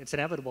it's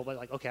inevitable, but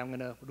like, okay,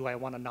 do I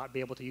want to not be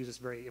able to use this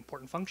very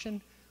important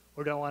function?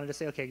 Or do I want to just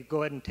say, okay,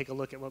 go ahead and take a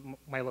look at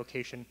my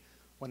location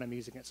when I'm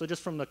using it? So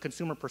just from the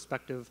consumer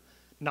perspective,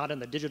 not in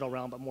the digital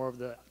realm, but more of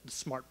the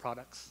smart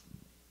products.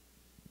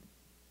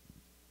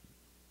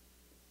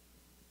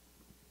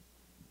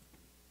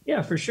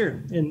 Yeah, for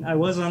sure. And I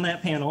was on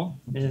that panel,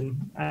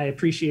 and I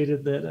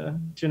appreciated that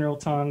General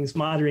Tong is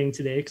moderating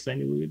today, because I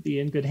knew we would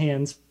be in good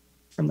hands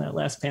from that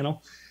last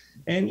panel.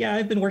 And yeah,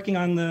 I've been working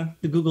on the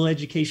Google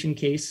education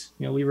case.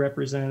 We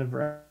represent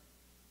a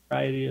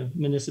variety of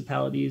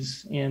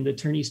municipalities and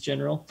attorneys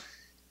general.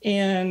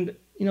 And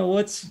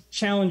what's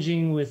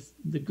challenging with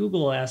the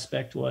Google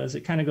aspect was,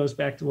 it kind of goes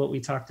back to what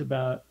we talked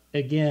about,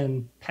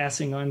 again,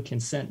 passing on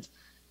consent.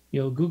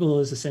 Google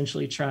is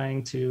essentially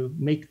trying to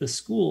make the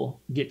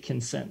school get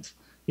consent,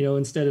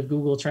 instead of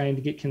Google trying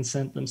to get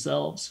consent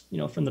themselves,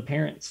 from the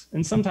parents.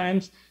 And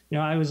sometimes,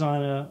 I was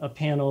on a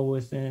panel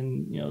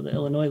within, the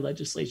Illinois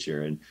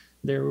legislature, and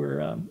there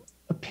were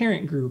a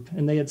parent group,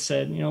 and they had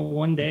said,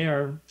 one day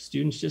our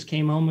students just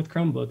came home with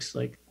Chromebooks.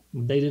 Like,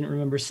 they didn't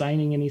remember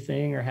signing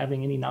anything or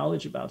having any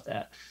knowledge about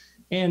that.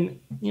 And,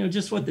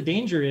 just what the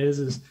danger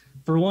is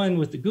for one,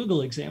 with the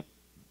Google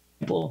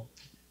example,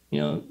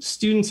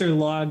 students are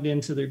logged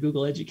into their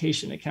Google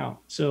Education account.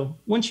 So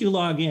once you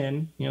log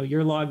in,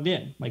 you're logged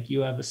in, like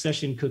you have a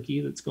session cookie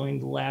that's going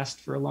to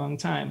last for a long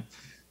time.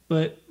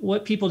 But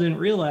what people didn't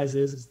realize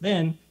is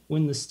then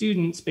when the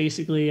students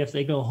basically, if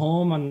they go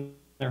home on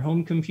their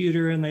home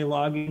computer and they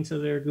log into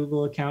their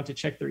Google account to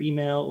check their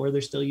email, or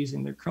they're still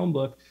using their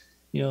Chromebook,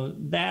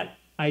 that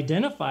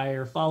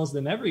identifier follows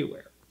them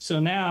everywhere. So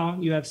now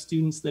you have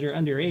students that are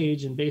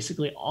underage and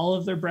basically all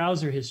of their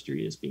browser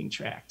history is being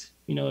tracked.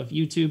 If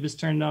YouTube is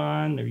turned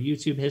on, their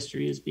YouTube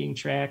history is being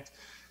tracked.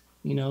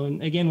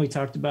 And again, we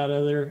talked about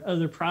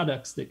other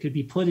products that could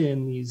be put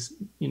in these,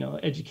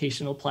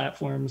 educational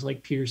platforms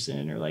like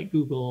Pearson or like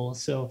Google.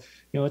 So,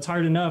 it's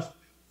hard enough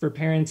for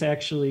parents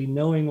actually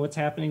knowing what's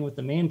happening with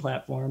the main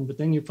platform, but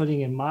then you're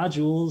putting in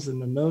modules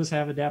and then those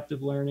have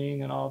adaptive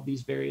learning and all of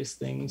these various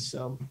things.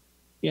 So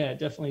yeah, it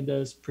definitely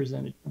does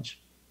present a challenge.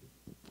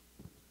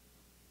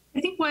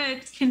 I think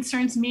what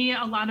concerns me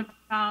a lot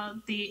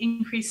about the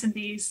increase in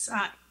these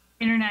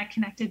internet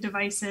connected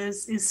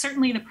devices is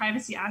certainly the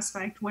privacy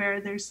aspect, where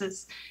there's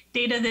this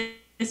data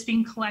that's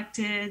being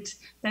collected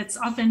that's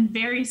often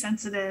very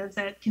sensitive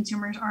that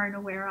consumers aren't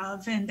aware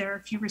of, and there are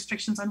a few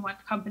restrictions on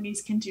what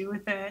companies can do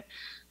with it.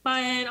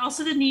 But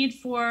also the need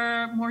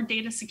for more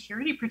data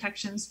security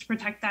protections to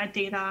protect that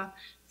data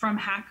from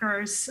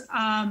hackers.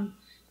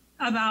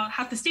 About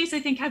half the states, I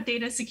think, have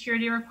data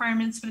security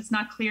requirements, but it's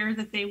not clear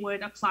that they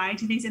would apply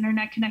to these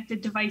internet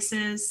connected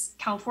devices.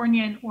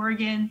 California and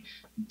Oregon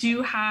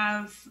do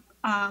have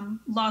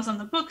laws on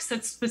the books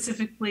that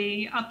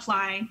specifically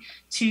apply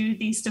to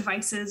these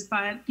devices.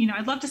 But,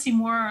 I'd love to see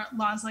more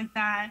laws like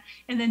that.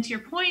 And then to your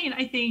point,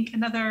 I think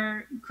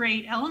another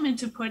great element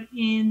to put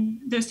in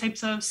those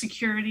types of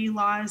security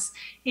laws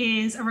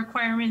is a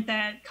requirement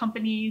that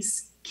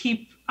companies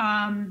keep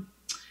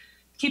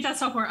that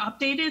software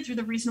updated through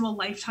the reasonable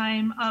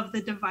lifetime of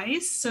the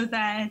device, so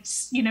that,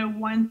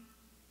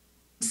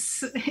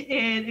 once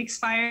it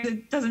expires,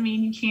 it doesn't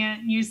mean you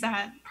can't use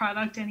that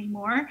product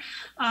anymore.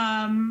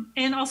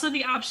 And also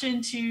the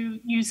option to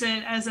use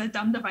it as a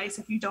dumb device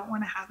if you don't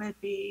want to have it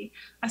be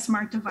a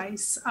smart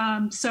device.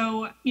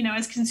 So,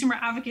 as consumer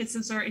advocates,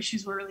 those are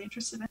issues we're really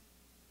interested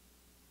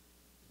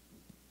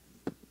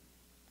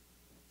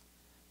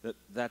in.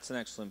 That's an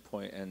excellent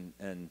point,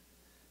 and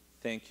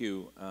thank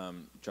you,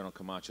 General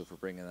Camacho, for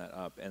bringing that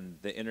up. And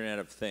the Internet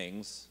of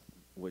Things,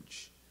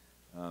 which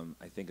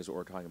I think is what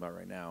we're talking about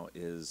right now,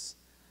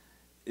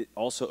 it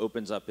also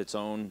opens up its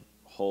own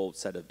whole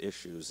set of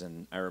issues.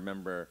 And I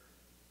remember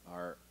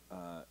our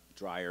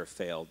dryer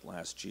failed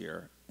last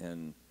year,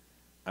 and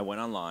I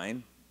went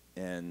online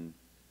and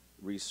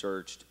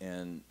researched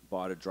and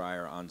bought a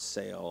dryer on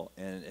sale,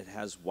 and it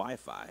has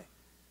Wi-Fi.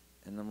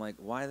 And I'm like,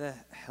 why the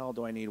hell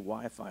do I need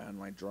Wi-Fi on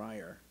my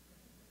dryer?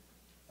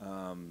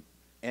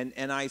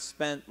 And I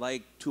spent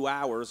like 2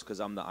 hours, because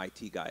I'm the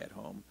IT guy at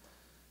home,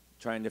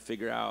 trying to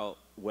figure out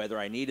whether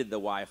I needed the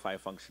Wi-Fi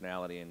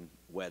functionality and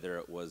whether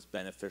it was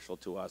beneficial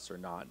to us or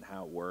not, and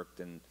how it worked.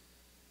 And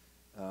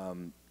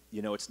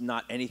it's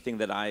not anything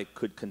that I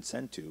could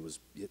consent to. It was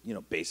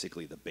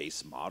basically the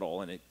base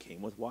model, and it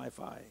came with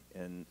Wi-Fi,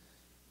 and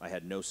I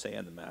had no say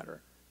in the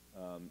matter.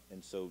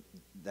 And so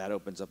that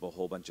opens up a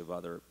whole bunch of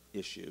other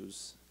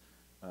issues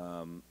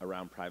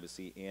around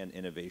privacy and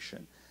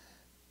innovation.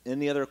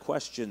 Any other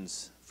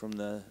questions from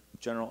the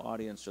general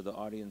audience or the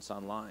audience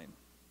online?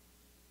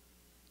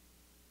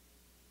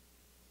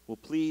 Well,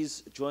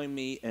 please join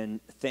me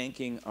in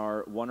thanking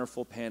our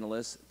wonderful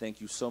panelists. Thank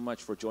you so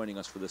much for joining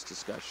us for this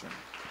discussion.